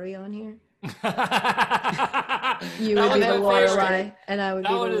and Rory on here? You would be the Lorelai, and I would be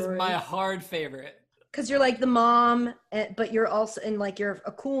the Rory. That one is my hard favorite. Because you're like the mom, but you're also, and like you're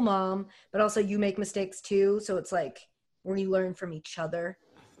a cool mom, but also you make mistakes too. So it's like where you learn from each other.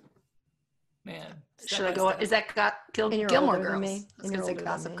 Man. Should I go? Is that Gilmore Girls? I was going to say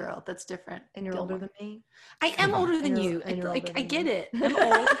Gossip Girl. That's different. And you're older than me? I am older than you. I get it. I'm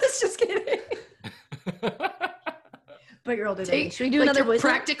old. Just kidding. But you're older than me. Should we do another voice?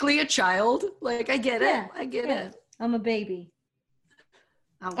 Practically a child. Like, I get it. I get it. I'm a baby.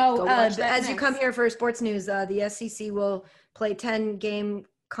 As you come here for sports news, the SEC will play 10-game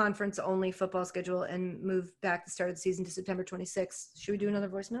conference-only football schedule and move back the start of the season to September 26th. Should we do another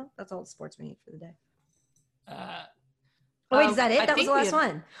voicemail? That's all the sports we need for the day. Wait, is that it? That was the last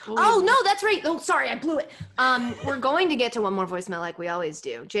one. Oh, no, that's right. Oh, sorry, I blew it. We're going to get to one more voicemail like we always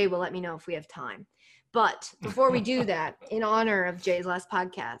do. Jay will let me know if we have time. But before we do that, in honor of Jay's last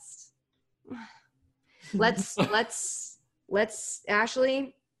podcast, let's Ashley,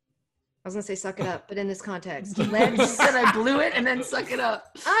 I was gonna say suck it up, but in this context, let's said I blew it and then suck it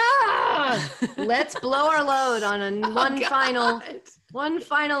up. Let's blow our load on one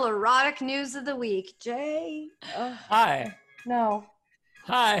final erotic news of the week. Jay. Hi. No.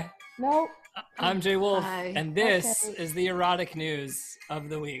 Hi. No. I'm Jay Wolf, and this is the erotic news of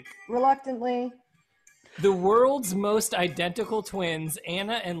the week. Reluctantly. The world's most identical twins,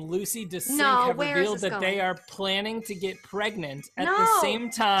 Anna and Lucy DeSink, have revealed that they are planning to get pregnant at the same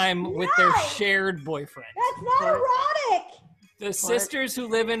time with their shared boyfriend. That's not erotic! The sisters who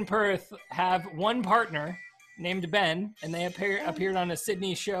live in Perth have one partner named Ben, and they appeared on a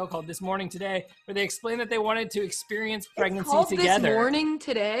Sydney show called This Morning Today, where they explained that they wanted to experience pregnancy together. This Morning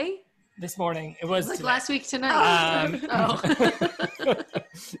Today? This morning. It was like last week tonight.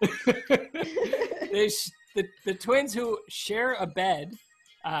 The twins who share a bed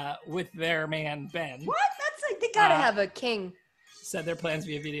with their man Ben. What? That's like they gotta have a king. Said their plans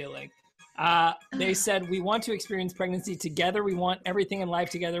via video link. They said, we want to experience pregnancy together. We want everything in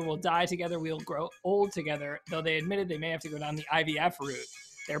life together. We'll die together. We'll grow old together. Though they admitted they may have to go down the IVF route.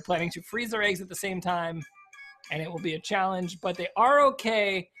 They're planning to freeze their eggs at the same time, and it will be a challenge. But they are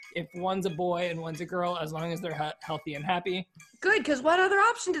okay if one's a boy and one's a girl, as long as they're healthy and happy. Good, because what other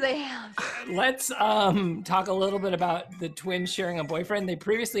option do they have? Let's talk a little bit about the twins sharing a boyfriend. They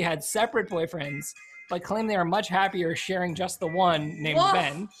previously had separate boyfriends, but claim they are much happier sharing just the one named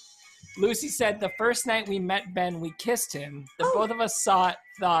Ben. Lucy said, the first night we met Ben, we kissed him. Both of us thought,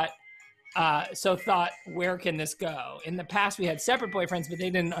 where can this go? In the past, we had separate boyfriends, but they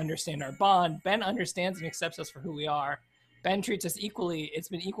didn't understand our bond. Ben understands and accepts us for who we are. Ben treats us equally. It's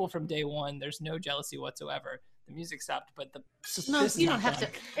been equal from day one. There's no jealousy whatsoever. The music stopped, but you don't have to.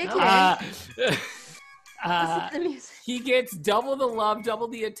 He gets double the love, double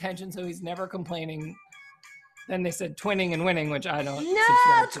the attention, so he's never complaining. Then they said twinning and winning, which I don't.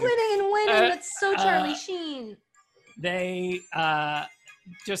 No, twinning and winning. That's so Charlie Sheen. They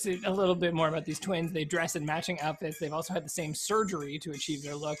just a little bit more about these twins. They dress in matching outfits. They've also had the same surgery to achieve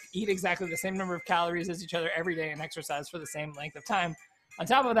their look, eat exactly the same number of calories as each other every day, and exercise for the same length of time. On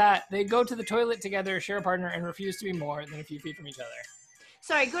top of that, they go to the toilet together, share a partner, and refuse to be more than a few feet from each other.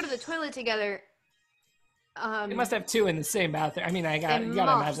 Sorry, go to the toilet together. They must have two in the same bathroom. I mean, you gotta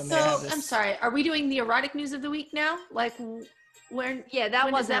imagine they have this. I'm sorry. Are we doing the erotic news of the week now? Like, when? Yeah,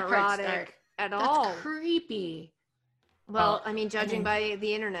 that wasn't erotic at all. That's creepy. Well, I mean, judging by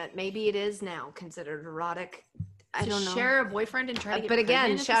the internet, maybe it is now considered erotic. I don't know. Share a boyfriend and try to get But again,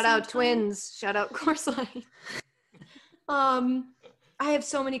 pregnant shout out twins. Shout out Course-Line. I have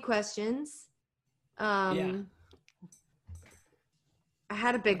so many questions. I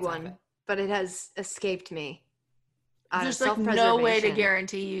had a big one, but it has escaped me. There's like no way to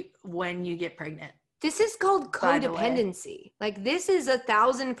guarantee you when you get pregnant. This is called codependency. Like, this is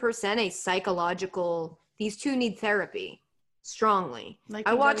 1,000% a psychological. These two need therapy strongly. Like,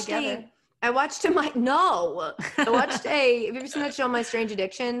 I watched have you ever seen that show, My Strange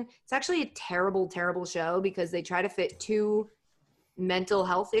Addiction? It's actually a terrible, terrible show because they try to fit two mental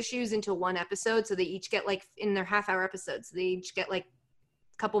health issues into one episode. So they each get like, in their half-hour episodes, they each get like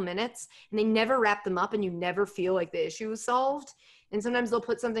a couple minutes, and they never wrap them up, and you never feel like the issue is solved. And sometimes they'll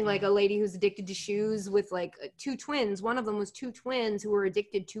put something like a lady who's addicted to shoes with like two twins. One of them was two twins who were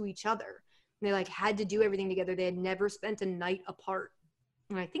addicted to each other. And they like had to do everything together. They had never spent a night apart.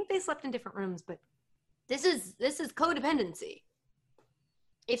 And I think they slept in different rooms, but this is codependency.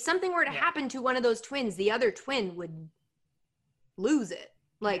 If something were to happen to one of those twins, the other twin would lose it.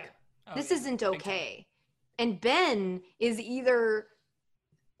 Like, this isn't okay. And Ben is either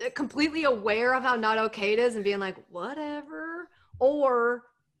completely aware of how not okay it is and being like, whatever, or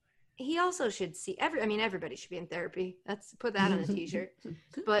he also should see everybody should be in therapy. Put that on a t-shirt.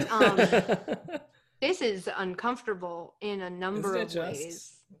 But this is uncomfortable in a number of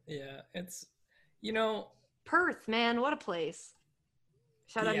ways. Yeah, it's Perth, man, what a place.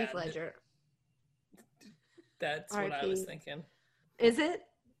 Shout out Heath Ledger. That's what I was thinking. Is it?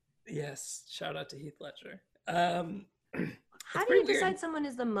 Yes, shout out to Heath Ledger. How do you decide someone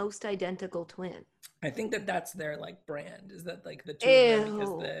is the most identical twin? I think that's their like brand, is that like the two of them,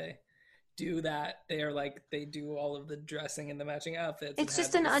 because they do that. They are like, they do all of the dressing and the matching outfits. It's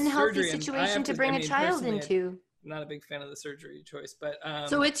just an unhealthy situation to bring a child into. I'm not a big fan of the surgery choice, but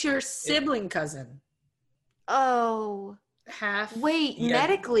so it's your sibling cousin. Oh,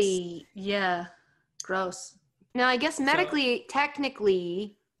 medically, yeah, gross. Now I guess medically,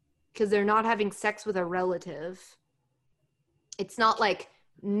 technically, because they're not having sex with a relative, it's not like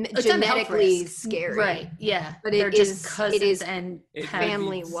genetically scary, right? Yeah, but it is cousins. It is and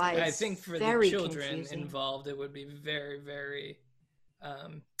family wise. I think for the children involved, it would be very, very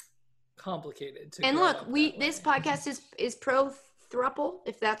complicated. And look, this podcast is pro throuple,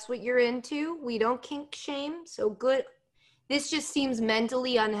 if that's what you're into. We don't kink shame, so good. This just seems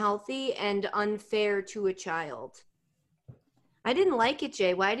mentally unhealthy and unfair to a child. I didn't like it,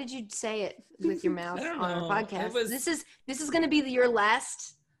 Jay. Why did you say it with your mouth on our podcast? This is going to be your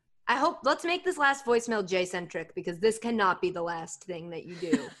last. I hope, let's make this last voicemail Jay-centric, because this cannot be the last thing that you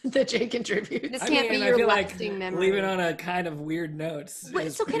do. That Jay contributes. This can't be your lasting memory. Leave it on a kind of weird note.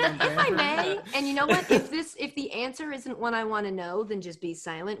 Wait, so can if I may, and you know what? If the answer isn't one I want to know, then just be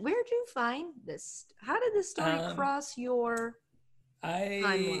silent. Where'd you find this? How did this story cross your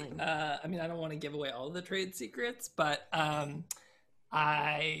timeline? I mean, I don't want to give away all of the trade secrets, but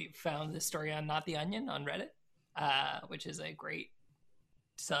I found this story on Not the Onion on Reddit, which is a great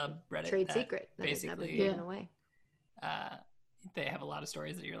subreddit. Trade secret. Basically, given away. They have a lot of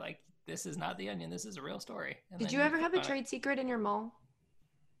stories that you're like, this is not the Onion, this is a real story. And did you ever have a trade secret in your mall?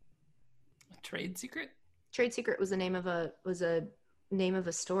 A trade secret? Trade secret was a name of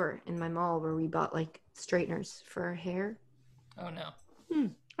a store in my mall where we bought like straighteners for our hair. Oh no.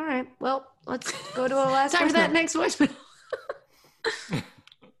 All right. Well, let's go to a last time for that next voicemail.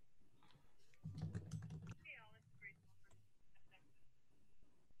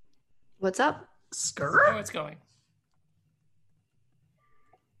 What's up? Skirt? How it's going?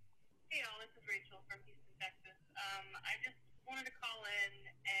 Hey, y'all. This is Rachel from Houston, Texas. I just wanted to call in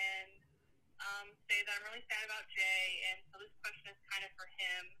and say that I'm really sad about Jay, and so this question is kind of for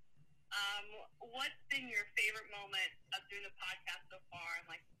him. What's been your favorite moment of doing the podcast so far, and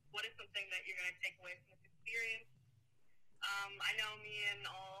like, what is something that you're going to take away from this experience? I know me and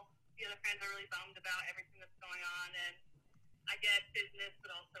all the other friends are really bummed about everything that's going on, and I get business,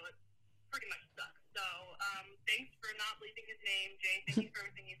 but also it pretty much sucks. So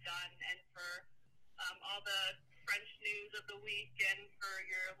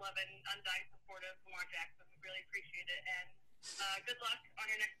love and undying support of Lamar Jackson. We really appreciate it. And good luck on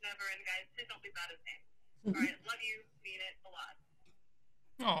your next endeavor. And guys, please don't leave out his name. All right, love you. Mean it a lot.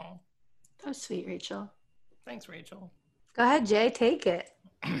 Oh, that was sweet, Rachel. Thanks, Rachel. Go ahead, Jay. Take it.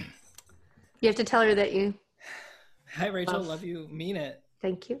 You have to tell her that you. Hi, Rachel. Love you. Mean it.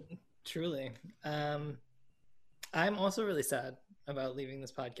 Thank you. Truly. I'm also really sad about leaving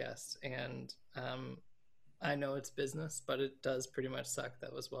this podcast, and I know it's business, but it does pretty much suck.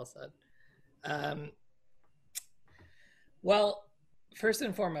 That was well said. Well, first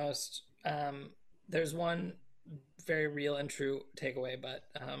and foremost, there's one very real and true takeaway, but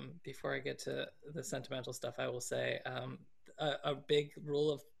before I get to the sentimental stuff, I will say a big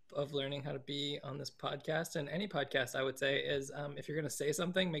rule of learning how to be on this podcast, and any podcast, I would say, is if you're going to say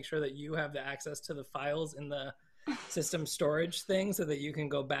something, make sure that you have the access to the files in the system storage thing so that you can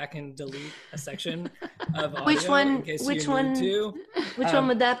go back and delete a section of audio which one in case you need to. Which one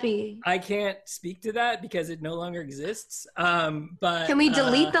would that be? I can't speak to that because it no longer exists. But can we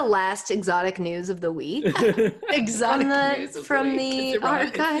delete the last exotic news of the week? Exotic news from the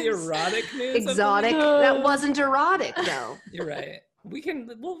archives. It's the erotic news. Exotic. That wasn't erotic though. You're right. We can.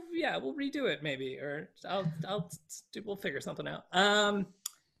 We'll redo it maybe, or we'll figure something out.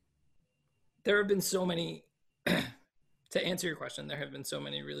 There have been so many. To answer your question, there have been so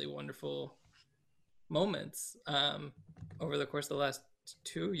many really wonderful moments over the course of the last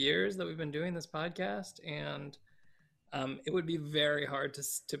 2 years that we've been doing this podcast, and it would be very hard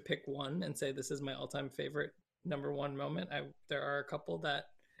to pick one and say this is my all-time favorite number one moment. There are a couple that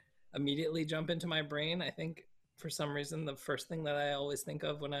immediately jump into my brain. I think for some reason the first thing that I always think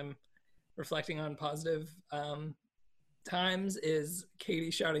of when I'm reflecting on positive times is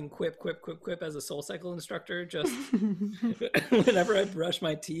Katie shouting quip, quip, quip, quip as a SoulCycle instructor just whenever I brush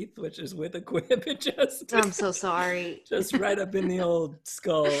my teeth, which is with a quip. It just I'm so sorry. Just right up in the old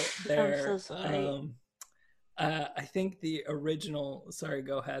skull there. I'm so sorry. I think the original Sorry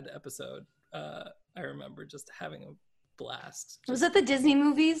Go Ahead episode, I remember just having a blast. Was that the Disney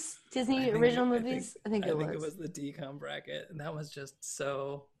movies? Disney original movies? I think it was the DCOM bracket, and that was just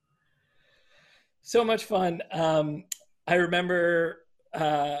so much fun. I remember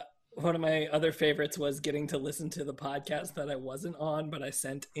one of my other favorites was getting to listen to the podcast that I wasn't on, but I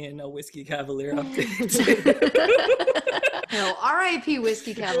sent in a Whiskey Cavalier update. No, R.I.P.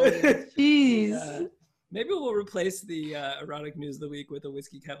 Whiskey Cavalier. Jeez. Maybe we'll replace the erotic news of the week with a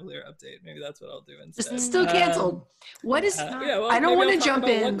Whiskey Cavalier update. Maybe that's what I'll do instead. Still canceled. What is? I don't want to jump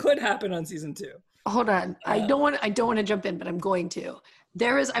in. What could happen on season 2? Hold on. I don't want to jump in, but I'm going to.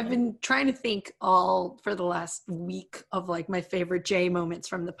 I've been trying to think all for the last week of like my favorite Jay moments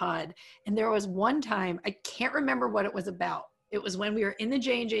from the pod. And there was one time, I can't remember what it was about. It was when we were in the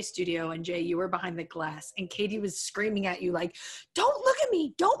J&J studio, and Jay, you were behind the glass, and Katie was screaming at you like, "Don't look at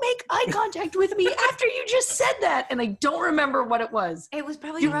me. Don't make eye contact with me after you just said that." And I don't remember what it was. It was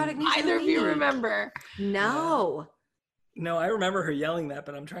probably erotic news. Either of you remember? No. No, I remember her yelling that,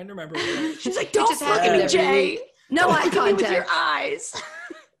 but I'm trying to remember. She's like, "Don't look at me, Jay. No eye contact with your eyes."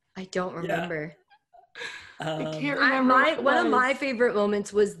 I don't remember. I can't remember. One of my favorite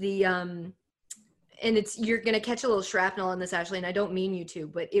moments was the and you're gonna catch a little shrapnel on this, Ashley, and I don't mean you to,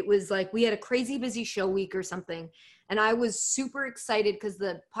 but it was like we had a crazy busy show week or something, and I was super excited because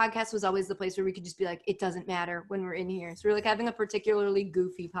the podcast was always the place where we could just be like, it doesn't matter when we're in here. So we're like having a particularly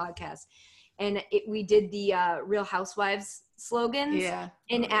goofy podcast, and we did the Real Housewives slogans. Yeah.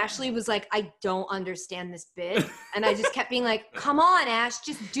 And Ashley was like, "I don't understand this bit," and I just kept being like, "Come on, Ash,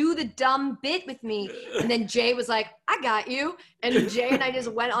 just do the dumb bit with me." And then Jay was like, "I got you," and Jay and I just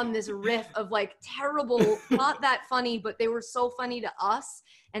went on this riff of like terrible, not that funny, but they were so funny to us.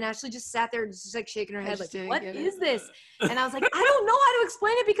 And Ashley just sat there just like shaking her head like, "What is this?" And I was like, "I don't know how to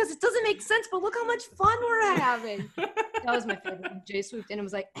explain it because it doesn't make sense, but look how much fun we're having." That was my favorite. Jay swooped in and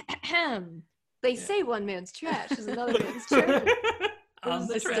was like, "Ahem. They say one man's trash is another man's treasure." I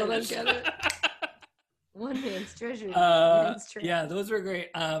still don't get it. One man's treasure. Yeah, those were great.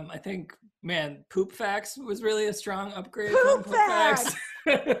 I think, man, Poop Facts was really a strong upgrade. Poop Facts.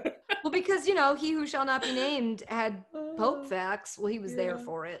 Well, because he who shall not be named had Pope Facts. Well, he was there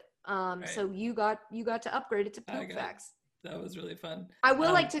for it. Right. So you got to upgrade it to Poop Facts. That was really fun. I would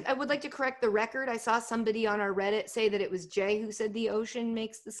like to correct the record. I saw somebody on our Reddit say that it was Jay who said the ocean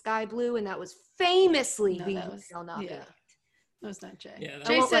makes the sky blue, and that was famously he who shall not be named. That was not Jay. Yeah,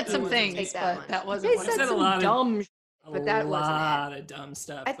 Jay said some things, but that wasn't. Jay said some dumb. But that wasn't it. A lot of dumb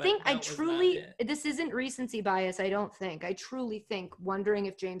stuff. I think this isn't recency bias. I don't think. I truly think wondering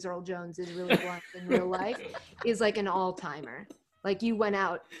if James Earl Jones is really blunt in real life is like an all-timer. Like you went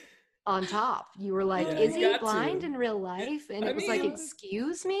out on top. You were like, is he blind in real life? And it was like,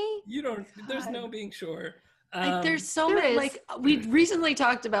 excuse me? There's no being sure. There's so many, like, we recently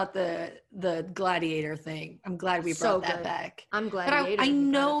taled about the gladiator thing. I'm glad we brought that back. I'm glad. But I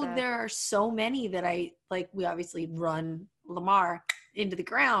know there are so many that we obviously run Lamar into the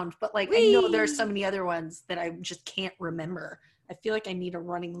ground, but like, I know there are so many other ones that I just can't remember. I feel like I need a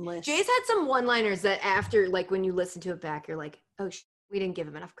running list. Jay's had some one-liners that after, like, when you listen to it back, you're like, oh, we didn't give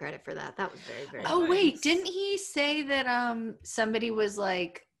him enough credit for that. That was very, very nice. Wait, didn't he say that somebody was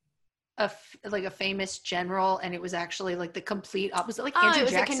like a famous general, and it was actually like the complete opposite, like Andrew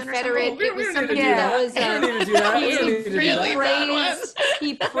Jackson or something? It was somebody that was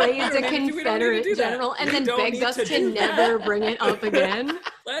he praised a Confederate general and then begged us to never bring it up again.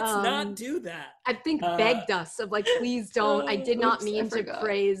 Let's not do that. I think begged us of like, please don't. I did not mean to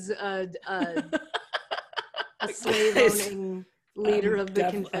praise a slave owning leader of the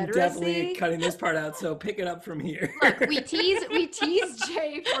Confederacy. I'm definitely cutting this part out, so pick it up from here. Look, we tease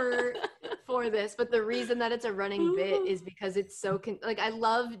Jay for this, but the reason that it's a running bit is because it's so like, I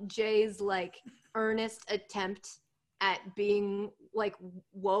love Jay's like earnest attempt at being like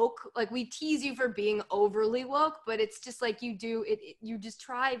woke. Like, we tease you for being overly woke, but it's just like, you do it, you just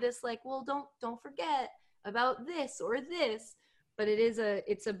try this like, well, don't forget about this or this. But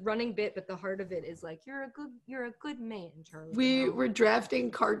it's a running bit, but the heart of it is like, you're a good man, Charlie. We were drafting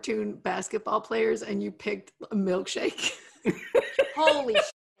cartoon basketball players, and you picked a milkshake. Holy shit.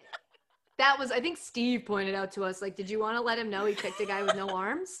 That was, I think Steve pointed out to us, like, did you want to let him know he picked a guy with no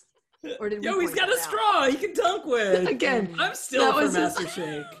arms? Or did we he's got a straw he can dunk with. Again, I'm still for Master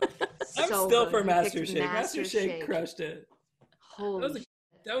Shake. I'm still for Master Shake. Master Shake crushed it. Holy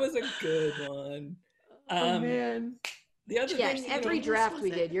that was a good one. Oh, man. The other thing, every draft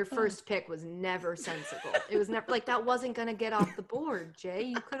we did, your first pick was never sensible. It was never like, that wasn't going to get off the board, Jay.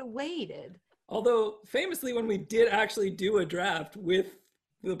 You could have waited. Although famously, when we did actually do a draft with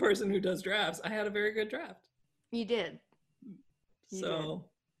the person who does drafts, I had a very good draft. You did.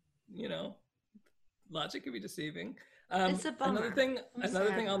 Logic can be deceiving. It's a bummer.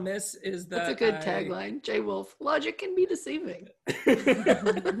 Another thing I'll miss is that that's a good tagline. Jay Wolf, logic can be deceiving.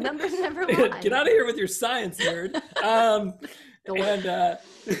 Numbers never lie. Get out of here with your science, nerd. I'm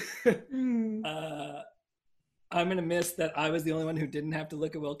gonna miss that I was the only one who didn't have to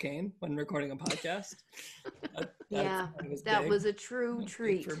look at Will Kane when recording a podcast. That was a true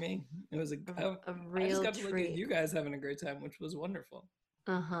treat for me. It was a real I just got treat. To look at you guys having a great time, which was wonderful.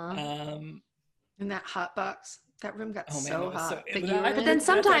 In that hot box, that room got hot. But then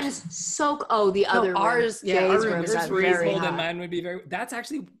sometimes the other ours, room, our room is very hot. Mine would be very. That's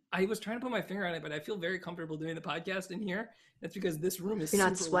actually, I was trying to put my finger on it, but I feel very comfortable doing the podcast in here. That's because this room is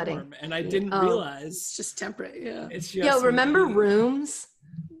super sweating. warm, and I didn't realize it's just temperate. Yeah, it's just. Remember rooms?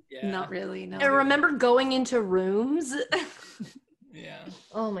 Yeah. Not really. No. I remember going into rooms. Yeah.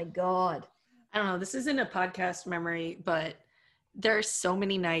 Oh my God. I don't know. This isn't a podcast memory, but there are so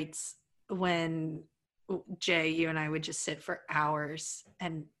many nights when Jay, you and I would just sit for hours,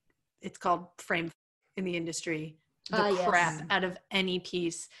 and it's called frame in the industry, the crap out of any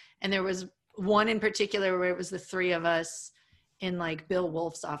piece. And there was one in particular where it was the three of us in like Bill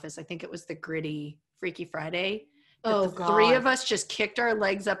Wolf's office. I think it was the Gritty Freaky Friday. The three of us just kicked our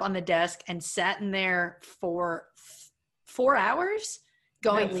legs up on the desk and sat in there for 4 hours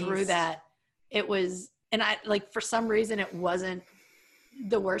going through that. It was, and I like, for some reason it wasn't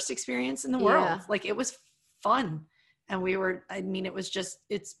the worst experience in the world. Like, it was fun. And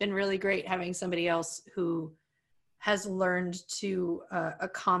it's been really great having somebody else who has learned to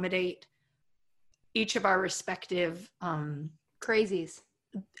accommodate each of our respective crazies.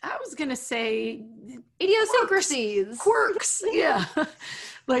 I was going to say idiosyncrasies. Quirks. Yeah.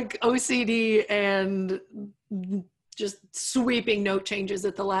 Like OCD and just sweeping note changes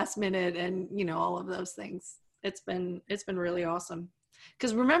at the last minute and, all of those things. It's been really awesome.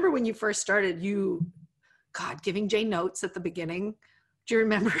 Because remember when you first started, giving Jay notes at the beginning. Do you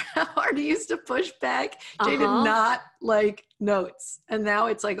remember how hard he used to push back? Jay did not like notes. And now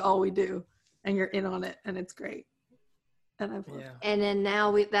it's like all we do. And you're in on it. And it's great. And and then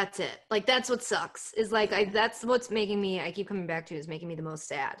now that's it. Like, that's what sucks. Is like, that's what's making me, I keep coming back to, is making me the most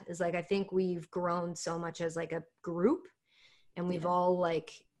sad. Is like, I think we've grown so much as like a group. And we've all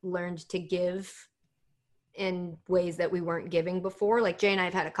like learned to give in ways that we weren't giving before. Like, Jay and I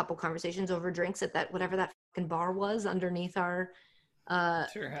have had a couple conversations over drinks at that, whatever that fucking bar was underneath our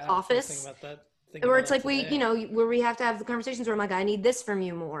office. Where it's like, where we have to have the conversations where I'm like, I need this from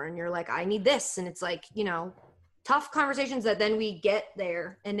you more. And you're like, I need this. And it's like, tough conversations that then we get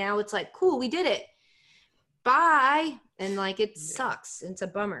there. And now it's like, cool, we did it. Bye. And like, it sucks. It's a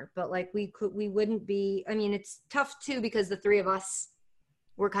bummer, but like we wouldn't be, I mean, it's tough too, because the three of us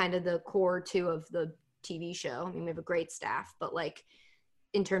were kind of the core two of the TV show. I mean, we have a great staff, but like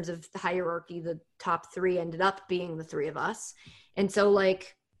in terms of the hierarchy, the top three ended up being the three of us. And so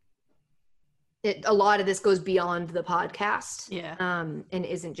like a lot of this goes beyond the podcast. Yeah. And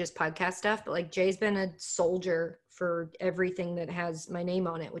isn't just podcast stuff, but like Jay's been a soldier for everything that has my name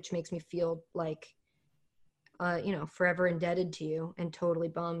on it, which makes me feel like, forever indebted to you, and totally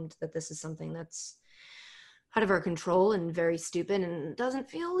bummed that this is something that's out of our control and very stupid and doesn't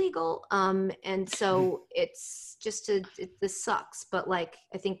feel legal. And so it's just this sucks. But like,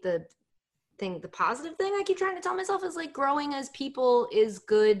 I think the positive thing I keep trying to tell myself is like, growing as people is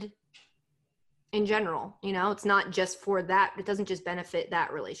good in general. It's not just for that. It doesn't just benefit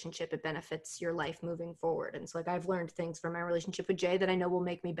that relationship. It benefits your life moving forward. And so like, I've learned things from my relationship with Jay that I know will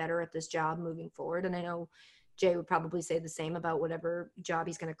make me better at this job moving forward. And I know Jay would probably say the same about whatever job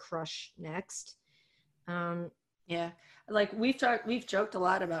he's going to crush next. Yeah. Like we've joked a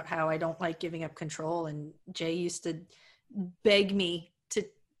lot about how I don't like giving up control, and Jay used to beg me to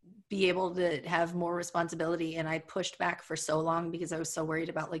be able to have more responsibility, and I pushed back for so long because I was so worried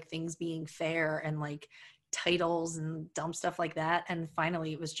about like things being fair and like titles and dumb stuff like that. And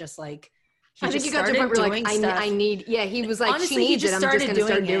finally it was just like, I think you got to a point where like, I need, he was like, honestly, she needs it, I'm just going to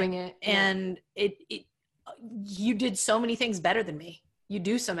start doing it. And you did so many things better than me. You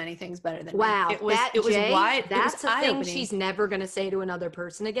do so many things better than me. Wow. It was wide. That's a thing she's never going to say to another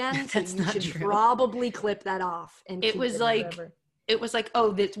person again. So That's you not should true. Probably clip that off. And it was like,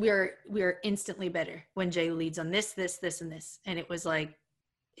 oh, that we are instantly better when Jay leads on this, and this. And it was like,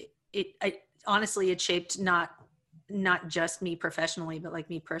 honestly, it shaped not just me professionally, but like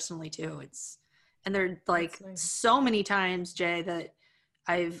me personally too. And there are like so many times, Jay, that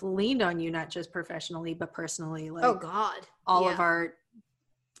I've leaned on you, not just professionally, but personally. Like, oh God,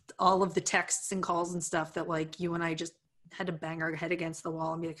 all of the texts and calls and stuff that like you and I just had to bang our head against the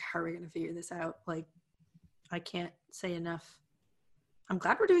wall and be like, how are we going to figure this out? Like, I can't say enough. I'm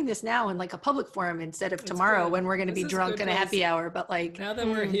glad we're doing this now in like a public forum instead of tomorrow when we're going to be drunk in a happy hour. But like, now that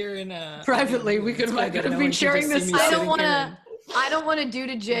we're here in privately, we could have been sharing this. I don't want to do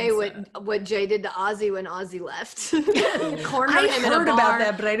to Jay what Jay did to Ozzy when Ozzy left. Corner I him heard in a bar about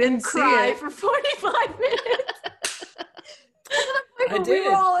that, but I didn't cry see it for 45 minutes. I did. We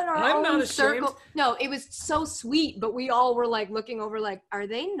were all in our I'm own not circle. ashamed. No, it was so sweet, but we all were like looking over like, are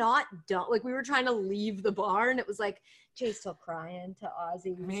they not done? Like we were trying to leave the bar and it was like, Jay's still crying to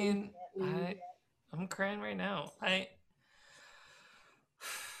Ozzy. I mean, I'm crying right now.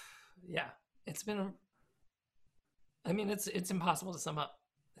 It's been, it's impossible to sum up.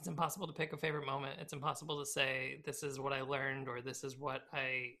 It's impossible to pick a favorite moment. It's impossible to say, this is what I learned, or this is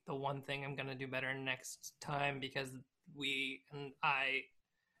the one thing I'm going to do better next time, because I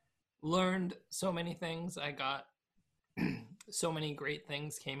learned so many things. I got so many great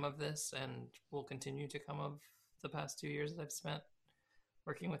things came of this, and will continue to come of the past 2 years that I've spent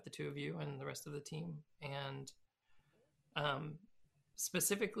working with the two of you and the rest of the team. And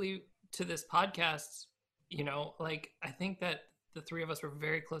specifically to this podcast, I think that the three of us were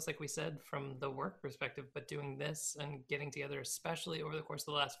very close, like we said, from the work perspective, but doing this and getting together, especially over the course of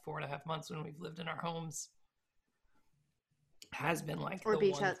the last 4.5 months when we've lived in our homes, has been like the one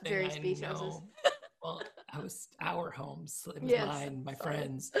thing I know. Well, our homes, it was mine, my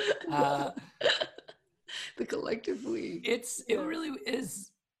friends. The collective we. It really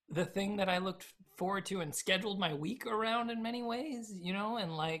is the thing that I looked forward to and scheduled my week around in many ways,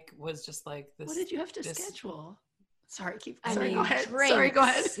 and like was just like this. What did you have to schedule? Sorry, go ahead. Sorry, go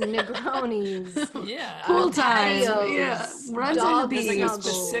ahead. Negronis. Yeah. Pool time. Runs on There's like a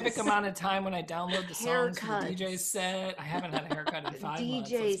specific amount of time when I download the songs for the DJ set. I haven't had a haircut in 5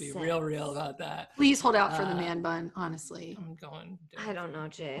 months. Let's be real about that. Please hold out for the man bun, honestly. I'm going. I don't know,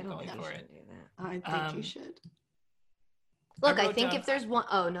 Jay. I don't think you should do that. I think you should. Look, I think if there's one,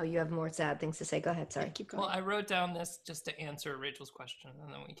 oh no, you have more sad things to say. Go ahead. Sorry. Keep going. Well, I wrote down this just to answer Rachel's question,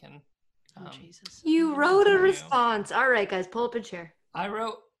 and then we can. Jesus. You wrote a response. All right, guys, pull up a chair. All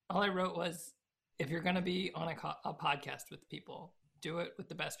I wrote was, if you're going to be on a podcast with people, do it with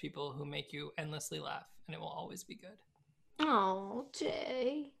the best people who make you endlessly laugh, and it will always be good. Oh,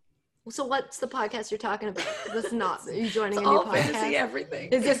 Jay. So what's the podcast you're talking about? This is not. Are you joining a new podcast? Fantasy everything.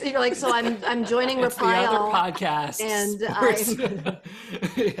 Is this? You're like, so I'm joining it's Reply the other All podcast, and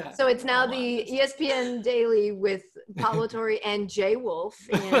so it's now the ESPN Daily with Paulo Torre and Jay Wolf,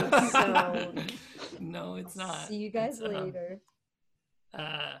 and so no, it's not. See you guys later.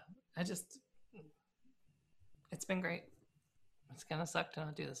 It's been great. It's gonna suck to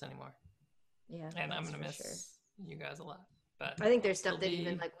not do this anymore. Yeah, and I'm gonna miss you guys a lot. But I think there's stuff that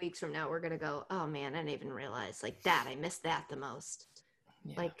even like weeks from now we're gonna go, oh man, I didn't even realize like that. I missed that the most.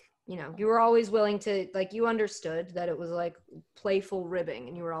 Yeah. Like, you know, you were always willing to, like, you understood that it was like playful ribbing,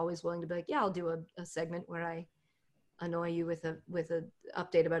 and you were always willing to be like, yeah, I'll do a segment where I annoy you with a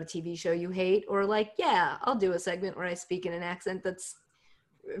update about a TV show you hate, or like, yeah, I'll do a segment where I speak in an accent that's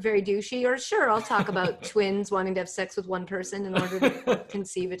very douchey, or sure, I'll talk about twins wanting to have sex with one person in order to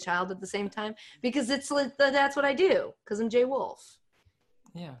conceive a child at the same time, because that's what I do, because I'm Jay Wolf.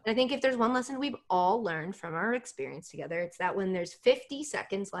 Yeah. And I think if there's one lesson we've all learned from our experience together, it's that when there's 50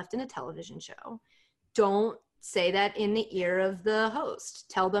 seconds left in a television show, don't say that in the ear of the host.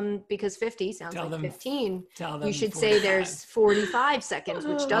 Tell them, because 50 sounds like 15. Tell them you should 45. say there's 45 seconds,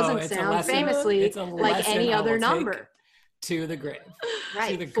 which doesn't sound famously like any other number. To the grave.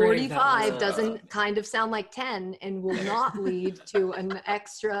 Right. To the 45 doesn't kind of sound like 10 and will not lead to an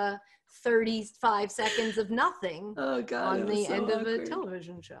extra 35 seconds of nothing on the end of a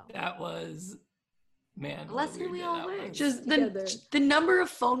television show. That was, man. A lesson we all learned. Just the number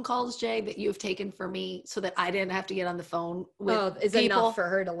of phone calls, Jay, that you have taken for me so that I didn't have to get on the phone with is people. Enough for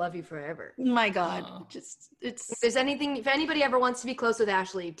her to love you forever. My God. If anybody ever wants to be close with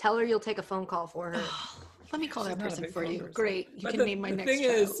Ashley, tell her you'll take a phone call for her. Let me call that person for you. Great. You can name my next thing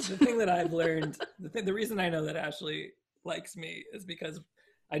child. is, the thing that I've learned, the reason I know that Ashley likes me is because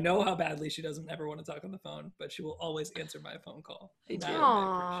I know how badly she doesn't ever want to talk on the phone, but she will always answer my phone call.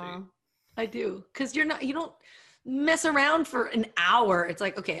 I do. Because you don't mess around for an hour. It's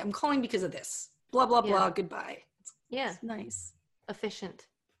like, okay, I'm calling because of this. Blah, blah, blah. Goodbye. It's nice. Efficient.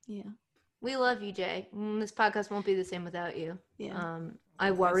 Yeah. We love you, Jay. This podcast won't be the same without you. Yeah. I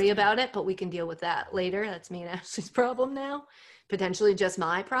worry about it, but we can deal with that later. That's me and Ashley's problem now. Potentially just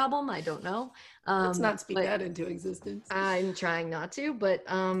my problem. I don't know. Let's not speak that into existence. I'm trying not to, but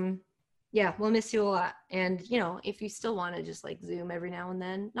yeah, we'll miss you a lot. And, you know, if you still want to just like Zoom every now and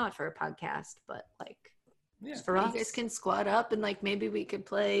then, not for a podcast, but like for us. You guys can squat up and like maybe we could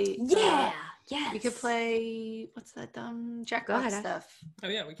play. Yes. We could play, what's that Jackbox stuff. Oh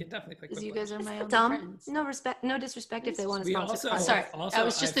yeah, we can definitely play. Because you guys are my own friends. No disrespect if they want to sponsor. Sorry, that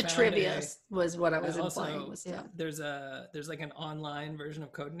was just the trivia was what I was implying. There's like an online version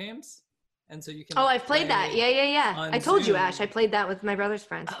of Codenames, and so you can. Oh, I've played that. Yeah. I told you, Ash. I played that with my brother's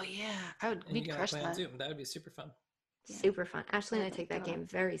friends. Oh yeah, we'd crush that. Zoom. That would be super fun. Yeah. Super fun. Ashley and I take that game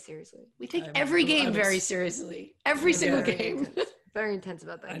very seriously. We take every game very seriously. Every single game. Very intense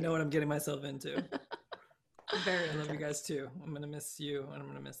about that. I know what I'm getting myself into. Very I love you guys too. I'm gonna miss you and I'm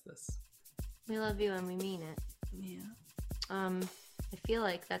gonna miss this. We love you and we mean it. Yeah. I feel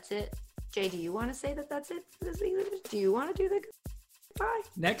like that's it. Jay, do you want to say that that's it for this week? Do you want to do the goodbye?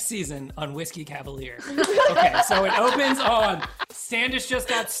 Next season on Whiskey Cavalier. Okay, so it opens on Standish just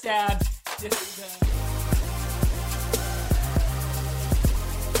got stabbed. This is